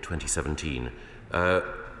in 2017.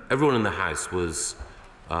 Everyone in the House was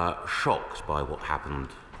shocked by what happened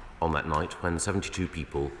on that night when 72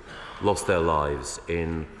 people lost their lives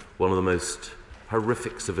in one of the most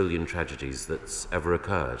horrific civilian tragedies that's ever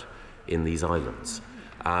occurred in these islands.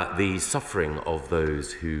 The suffering of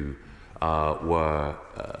those who were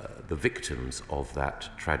the victims of that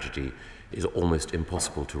tragedy is almost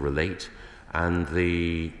impossible to relate, and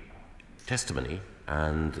the testimony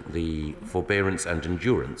and the forbearance and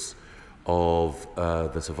endurance of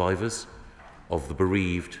the survivors, of the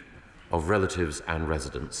bereaved, of relatives and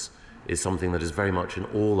residents is something that is very much in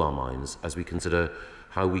all our minds as we consider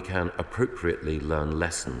how we can appropriately learn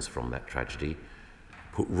lessons from that tragedy,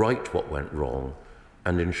 put right what went wrong,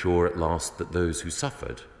 and ensure at last that those who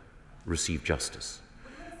suffered receive justice.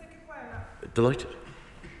 Delighted.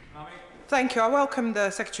 Thank you. I welcome the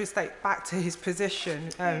Secretary of State back to his position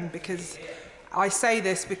because I say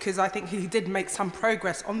this because I think he did make some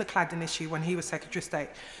progress on the cladding issue when he was Secretary of State.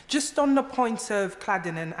 Just on the point of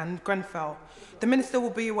cladding and Grenfell, the Minister will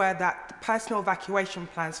be aware that the personal evacuation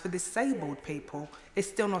plans for disabled people is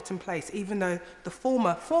still not in place, even though the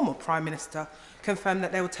former Prime Minister confirmed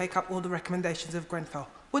that they will take up all the recommendations of Grenfell.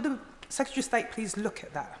 Would the Secretary of State please look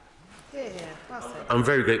at that? I'm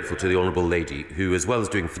very grateful to the Honourable Lady, who, as well as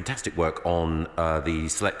doing fantastic work on the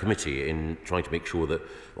Select Committee in trying to make sure that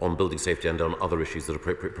on building safety and on other issues that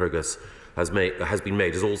appropriate progress has been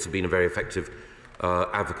made, has also been a very effective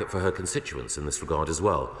advocate for her constituents in this regard as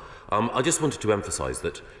well. I just wanted to emphasise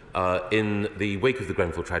that in the wake of the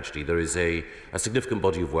Grenfell tragedy, there is a significant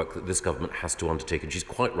body of work that this government has to undertake, and she's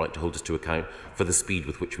quite right to hold us to account for the speed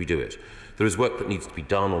with which we do it. There is work that needs to be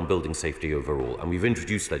done on building safety overall, and we've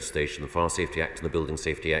introduced legislation, the Fire Safety Act and the Building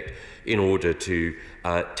Safety Act, in order to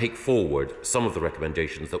take forward some of the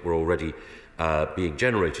recommendations that were already being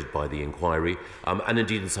generated by the inquiry, and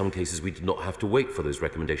indeed in some cases we did not have to wait for those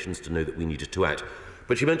recommendations to know that we needed to act.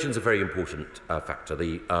 But she mentions a very important factor,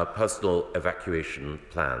 the personal evacuation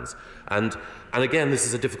plans. And again, this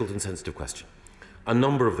is a difficult and sensitive question. A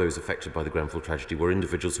number of those affected by the Grenfell tragedy were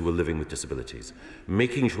individuals who were living with disabilities.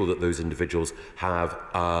 Making sure that those individuals have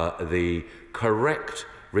the correct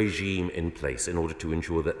regime in place in order to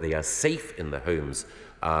ensure that they are safe in the homes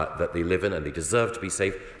that they live in, and they deserve to be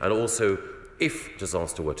safe, and also, if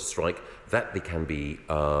disaster were to strike, that they can be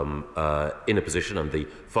in a position, and the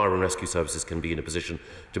fire and rescue services can be in a position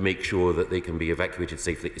to make sure that they can be evacuated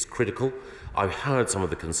safely, is critical. I've heard some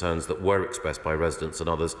of the concerns that were expressed by residents and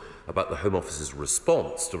others about the Home Office's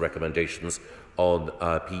response to recommendations on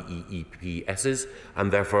PEEPSs,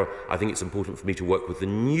 and therefore I think it's important for me to work with the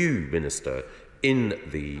new Minister in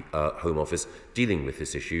the Home Office dealing with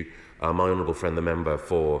this issue, my honourable friend, the member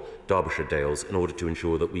for Derbyshire Dales, in order to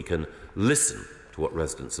ensure that we can listen to what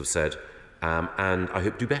residents have said and I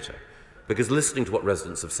hope do better. Because listening to what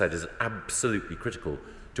residents have said is absolutely critical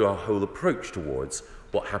to our whole approach towards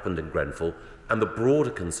what happened in Grenfell and the broader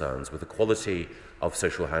concerns with the quality of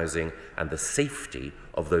social housing and the safety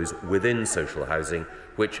of those within social housing,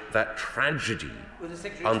 which that tragedy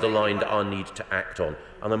underlined our need to act on.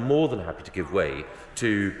 And I'm more than happy to give way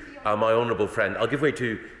to my honourable friend. I'll give way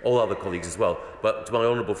to all other colleagues as well, but to my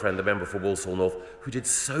honourable friend, the member for Walsall North, who did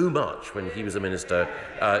so much when he was a minister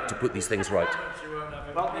to put these things right.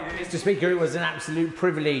 Well, Mr. Speaker, it was an absolute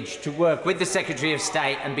privilege to work with the Secretary of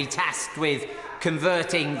State and be tasked with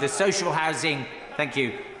converting the social housing,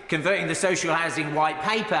 converting the social housing white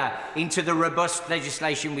paper into the robust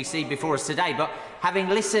legislation we see before us today. But having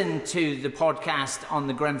listened to the podcast on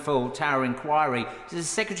the Grenfell Tower inquiry, does the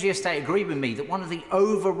Secretary of State agree with me that one of the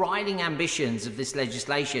overriding ambitions of this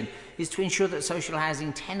legislation is to ensure that social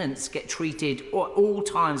housing tenants get treated at all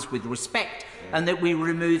times with respect, and that we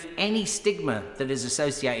remove any stigma that is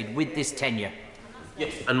associated with this tenure?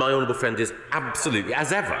 Yes. And my honourable friend is absolutely,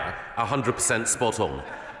 as ever, 100% spot on.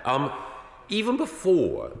 Even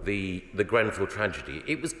before the Grenfell tragedy,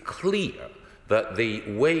 it was clear that the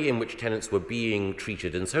way in which tenants were being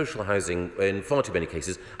treated in social housing in far too many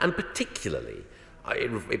cases, and particularly,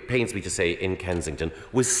 it pains me to say, in Kensington,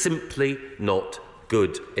 was simply not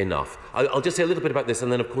good enough. I'll just say a little bit about this and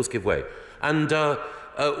then, of course, give way. And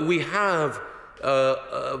we have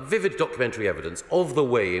vivid documentary evidence of the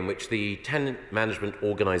way in which the tenant management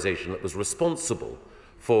organisation that was responsible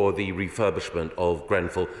for the refurbishment of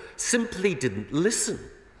Grenfell simply didn't listen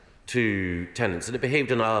to tenants, and it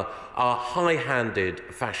behaved in a high-handed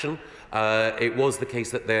fashion. It was the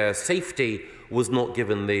case that their safety was not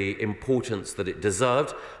given the importance that it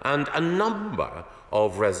deserved, and a number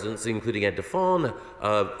of residents, including Ed DeFarn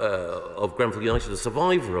of Grenfell United, a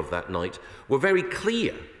survivor of that night, were very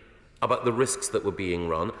clear about the risks that were being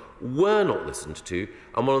run, were not listened to,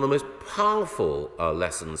 and one of the most powerful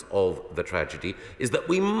lessons of the tragedy is that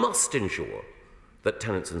we must ensure that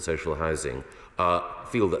tenants in social housing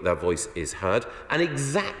feel that their voice is heard. And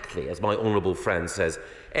exactly as my honourable friend says,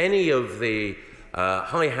 any of the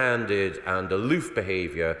high-handed and aloof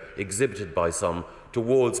behaviour exhibited by some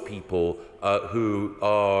towards people who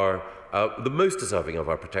are the most deserving of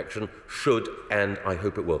our protection should, and I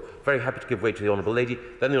hope it will. Very happy to give way to the honourable lady,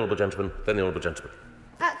 then the honourable gentleman, then the honourable gentleman.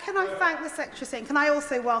 Can I thank the Secretary of State? Can I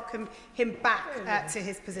also welcome him back to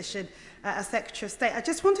his position as Secretary of State? I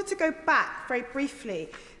just wanted to go back very briefly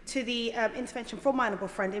to the intervention from my honourable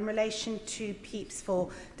friend in relation to PEEPs for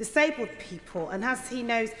disabled people. And as he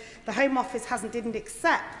knows, the Home Office didn't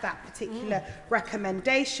accept that particular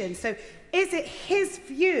recommendation. So is it his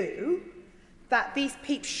view that these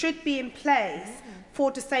PEEPs should be in place for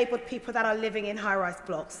disabled people that are living in high-rise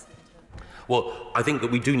blocks? Well, I think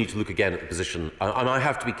that we do need to look again at the position, and I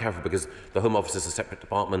have to be careful because the Home Office is a separate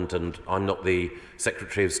department and I'm not the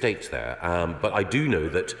Secretary of State there, but I do know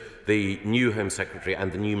that the new Home Secretary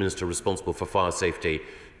and the new Minister responsible for fire safety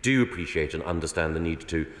do appreciate and understand the need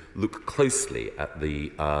to look closely at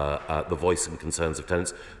the voice and concerns of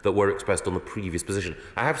tenants that were expressed on the previous position.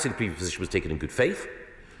 I have to say the previous position was taken in good faith,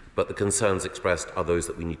 but the concerns expressed are those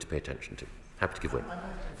that we need to pay attention to. Happy to give way.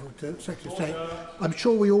 Secretary of State, I'm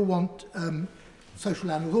sure we all want social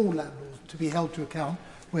landlords, all landlords, to be held to account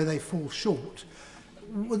where they fall short.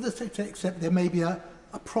 Would the Secretary accept there may be a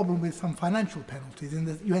a problem with some financial penalties in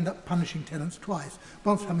that you end up punishing tenants twice,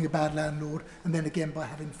 once having a bad landlord and then again by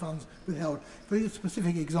having funds withheld. For a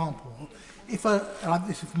specific example, if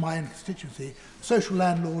this is from my own constituency, a social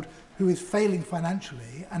landlord who is failing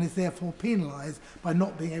financially and is therefore penalised by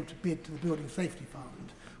not being able to bid to the Building Safety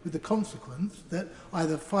Fund, with the consequence that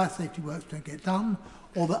either fire safety works don't get done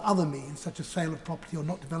or that other means, such as sale of property or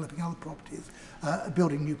not developing other properties,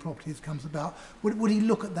 building new properties comes about. Would he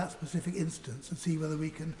look at that specific instance and see whether we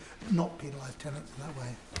can not penalise tenants in that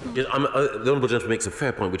way? Yes, the Honourable Gentleman makes a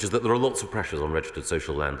fair point, which is that there are lots of pressures on registered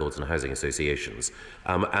social landlords and housing associations.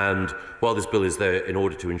 And while this bill is there in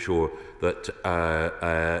order to ensure that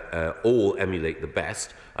all emulate the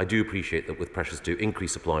best, I do appreciate that with pressures to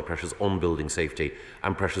increase supply, pressures on building safety,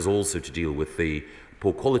 and pressures also to deal with the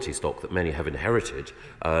poor quality stock that many have inherited,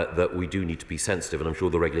 that we do need to be sensitive, and I'm sure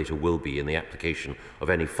the regulator will be in the application of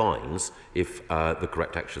any fines if the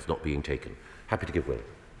correct action is not being taken. Happy to give way.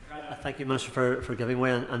 Thank you, Minister, for giving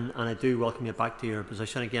way, and I do welcome you back to your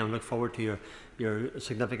position again and look forward to your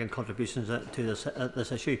significant contributions to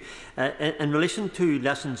this issue. In relation to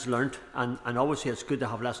lessons learnt, and obviously it's good to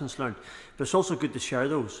have lessons learnt, but it's also good to share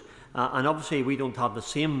those. And obviously we don't have the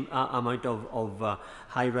same amount of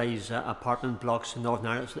high-rise apartment blocks in Northern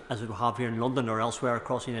Ireland as we have here in London or elsewhere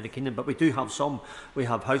across the United Kingdom, but we do have some. We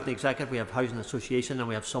have Housing Executive, we have Housing Association, and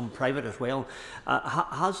we have some private as well.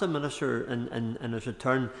 Has the Minister in his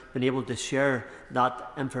return been able to share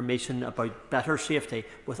that information about better safety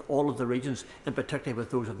with all of the regions, and particularly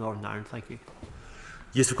with those of Northern Ireland? Thank you.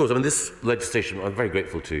 Yes, of course. I mean, this legislation, I'm very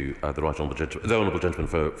grateful to the Honourable Gentleman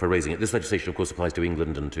for raising it. This legislation, of course, applies to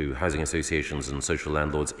England and to housing associations and social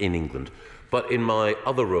landlords in England. But in my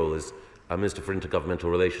other role as Minister for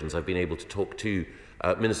Intergovernmental Relations, I've been able to talk to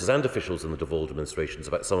ministers and officials in the devolved administrations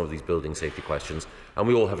about some of these building safety questions, and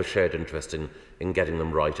we all have a shared interest in getting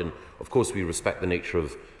them right. And, of course, we respect the nature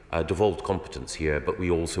of devolved competence here, but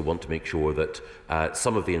we also want to make sure that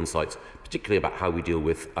some of the insights, particularly about how we deal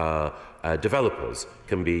with developers,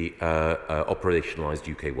 can be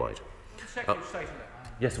operationalised UK-wide.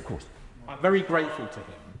 Yes, of course. I'm very grateful to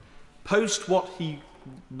him. Post what he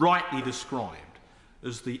rightly described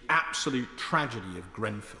as the absolute tragedy of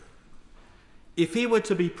Grenfell, if he were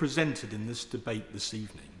to be presented in this debate this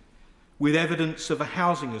evening with evidence of a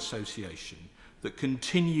housing association that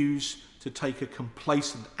continues to take a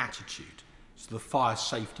complacent attitude to the fire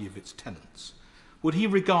safety of its tenants, would he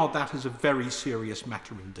regard that as a very serious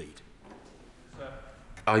matter indeed?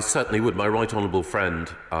 I certainly would. My right honourable friend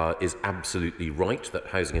is absolutely right that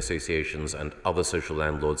housing associations and other social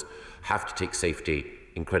landlords have to take safety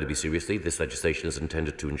incredibly seriously. This legislation is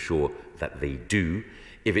intended to ensure that they do.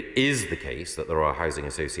 If it is the case that there are housing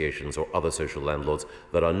associations or other social landlords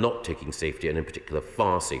that are not taking safety, and in particular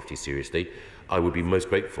fire safety, seriously, I would be most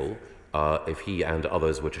grateful if he and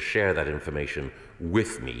others were to share that information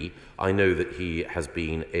with me. I know that he has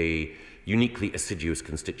been a uniquely assiduous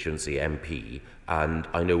constituency MP, and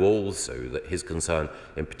I know also that his concern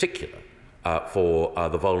in particular for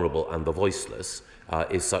the vulnerable and the voiceless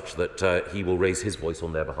is such that he will raise his voice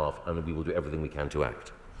on their behalf, and we will do everything we can to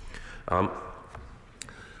act.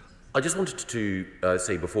 I just wanted to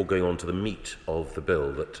say, before going on to the meat of the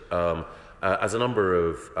bill, that as a number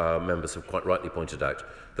of members have quite rightly pointed out,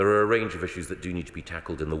 there are a range of issues that do need to be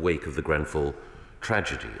tackled in the wake of the Grenfell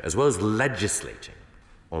tragedy. As well as legislating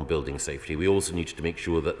on building safety, we also need to make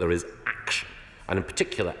sure that there is action, and in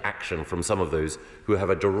particular action from some of those who have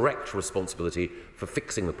a direct responsibility for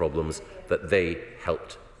fixing the problems that they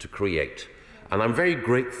helped to create. And I'm very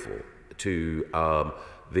grateful to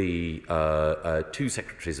the two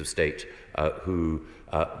Secretaries of State who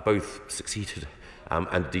both succeeded and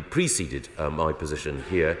indeed preceded my position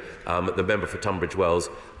here, the member for Tunbridge Wells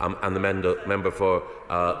and the member for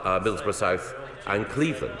Middlesbrough South and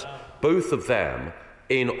Cleveland. Both of them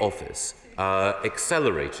in office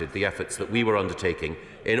accelerated the efforts that we were undertaking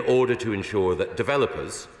in order to ensure that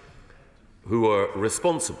developers who were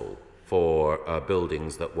responsible for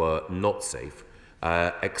buildings that were not safe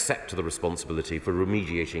accept the responsibility for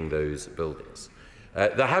remediating those buildings.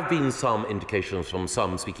 There have been some indications from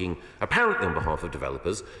some speaking apparently on behalf of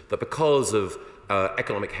developers that because of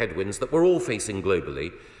economic headwinds that we're all facing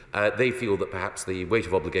globally, they feel that perhaps the weight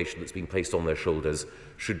of obligation that's been placed on their shoulders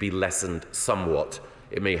should be lessened somewhat.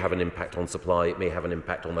 It may have an impact on supply, it may have an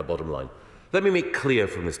impact on their bottom line. Let me make clear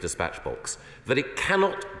from this dispatch box that it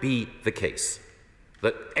cannot be the case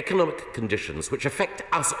that economic conditions which affect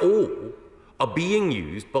us all are being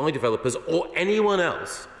used by developers or anyone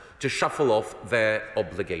else to shuffle off their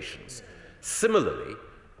obligations. Similarly,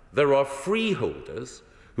 there are freeholders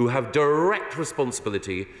who who have direct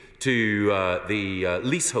responsibility to the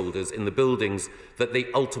leaseholders in the buildings that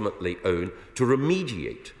they ultimately own to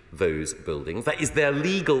remediate those buildings. That is their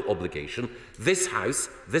legal obligation. This House,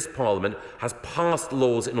 this Parliament, has passed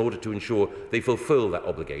laws in order to ensure they fulfil that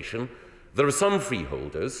obligation. There are some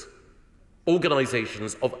freeholders,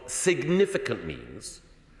 organisations of significant means,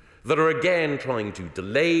 that are again trying to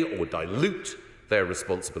delay or dilute their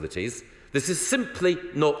responsibilities. This is simply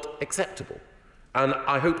not acceptable. And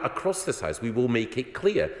I hope across this House we will make it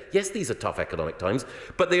clear. Yes, these are tough economic times,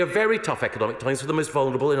 but they are very tough economic times for the most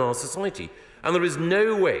vulnerable in our society. And there is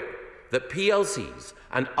no way that PLCs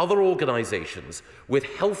and other organisations with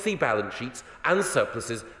healthy balance sheets and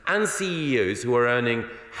surpluses and CEOs who are earning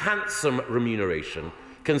handsome remuneration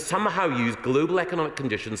can somehow use global economic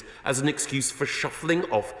conditions as an excuse for shuffling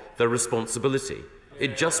off their responsibility.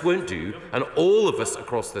 It just won't do, and all of us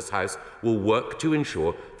across this House will work to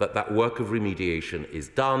ensure that that work of remediation is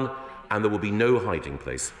done and there will be no hiding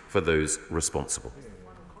place for those responsible.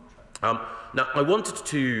 Now, I wanted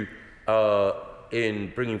to,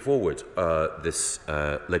 in bringing forward this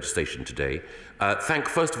legislation today, thank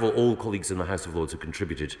first of all colleagues in the House of Lords who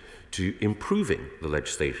contributed to improving the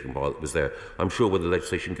legislation while it was there. I'm sure when the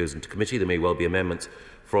legislation goes into committee there may well be amendments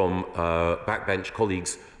from backbench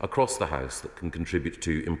colleagues across the House that can contribute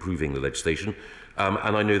to improving the legislation.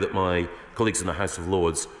 And I know that my colleagues in the House of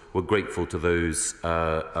Lords were grateful to those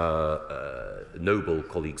noble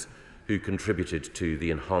colleagues who contributed to the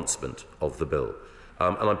enhancement of the bill.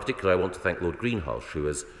 And in particular, I want to thank Lord Greenhalgh, who,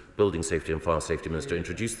 as Building Safety and Fire Safety Minister,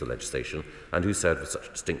 introduced the legislation and who served with such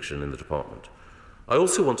distinction in the department. I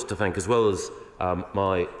also wanted to thank, as well as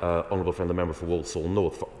my honourable friend, the member for Walsall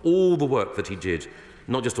North, for all the work that he did,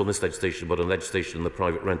 not just on this legislation, but on legislation in the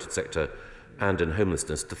private rented sector and in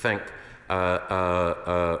homelessness, to thank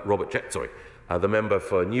the member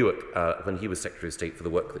for Newark, when he was Secretary of State, for the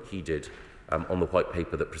work that he did on the white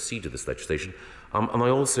paper that preceded this legislation. And I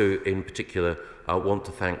also, in particular, want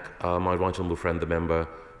to thank my right honourable friend, the member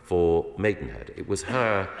for Maidenhead. It was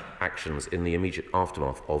her actions in the immediate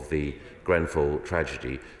aftermath of the Grenfell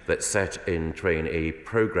tragedy that set in train a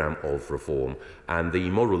programme of reform and the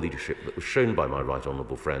moral leadership that was shown by my right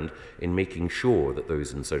honourable friend in making sure that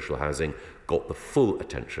those in social housing got the full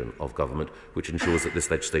attention of government, which ensures that this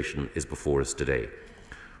legislation is before us today.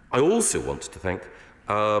 I also want to thank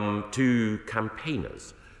two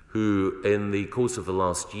campaigners who, in the course of the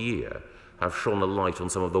last year, have shone a light on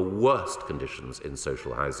some of the worst conditions in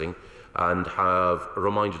social housing and have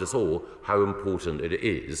reminded us all how important it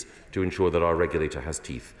is to ensure that our regulator has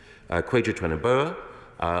teeth. Kwejo Tweneboa,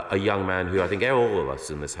 a young man who I think all of us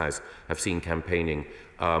in this House have seen campaigning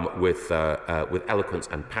with eloquence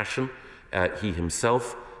and passion. He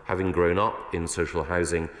himself, having grown up in social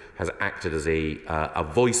housing, has acted as a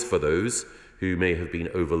voice for those who may have been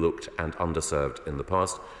overlooked and underserved in the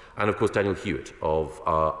past. And of course Daniel Hewitt of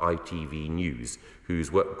ITV News,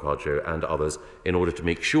 who's worked with Kwejo and others in order to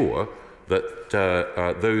make sure that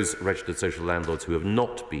those registered social landlords who have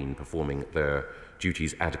not been performing their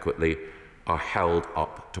duties adequately are held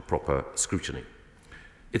up to proper scrutiny.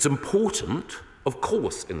 It's important, of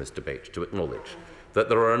course, in this debate to acknowledge that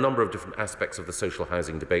there are a number of different aspects of the social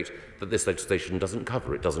housing debate that this legislation doesn't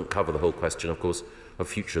cover. It doesn't cover the whole question, of course, of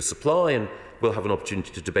future supply, and we'll have an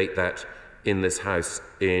opportunity to debate that in this House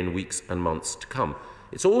in weeks and months to come.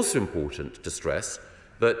 It's also important to stress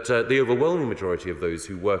that the overwhelming majority of those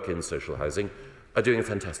who work in social housing are doing a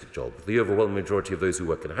fantastic job. The overwhelming majority of those who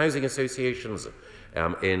work in housing associations,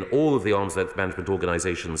 in all of the arm's length management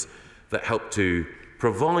organisations that help to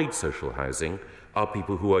provide social housing, are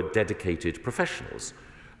people who are dedicated professionals.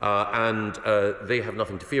 And they have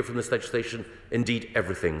nothing to fear from this legislation, indeed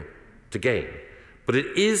everything to gain. But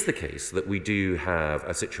it is the case that we do have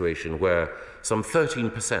a situation where some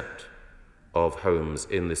 13% of homes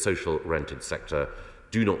in the social rented sector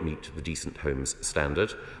do not meet the decent homes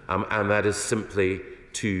standard, and that is simply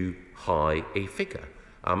too high a figure.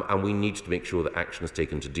 And we need to make sure that action is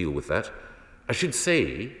taken to deal with that. I should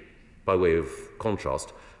say, by way of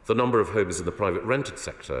contrast, the number of homes in the private rented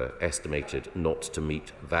sector estimated not to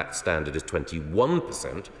meet that standard is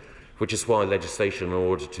 21%, which is why legislation in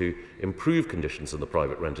order to improve conditions in the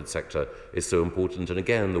private rented sector is so important. And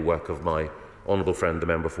again, the work of my honourable friend, the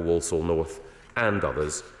member for Walsall North, and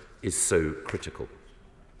others is so critical.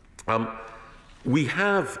 We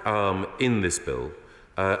have in this bill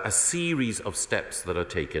a series of steps that are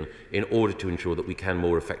taken in order to ensure that we can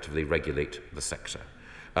more effectively regulate the sector.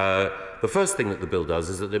 The first thing that the bill does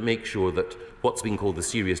is that it makes sure that what's been called the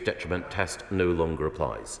serious detriment test no longer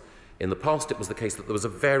applies. In the past, it was the case that there was a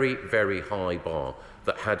very, very high bar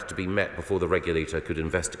that had to be met before the regulator could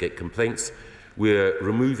investigate complaints. We're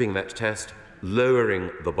removing that test, lowering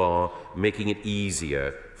the bar, making it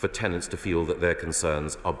easier for tenants to feel that their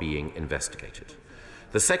concerns are being investigated.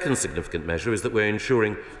 The second significant measure is that we're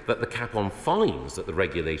ensuring that the cap on fines that the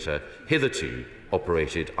regulator hitherto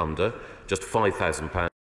operated under, just £5,000,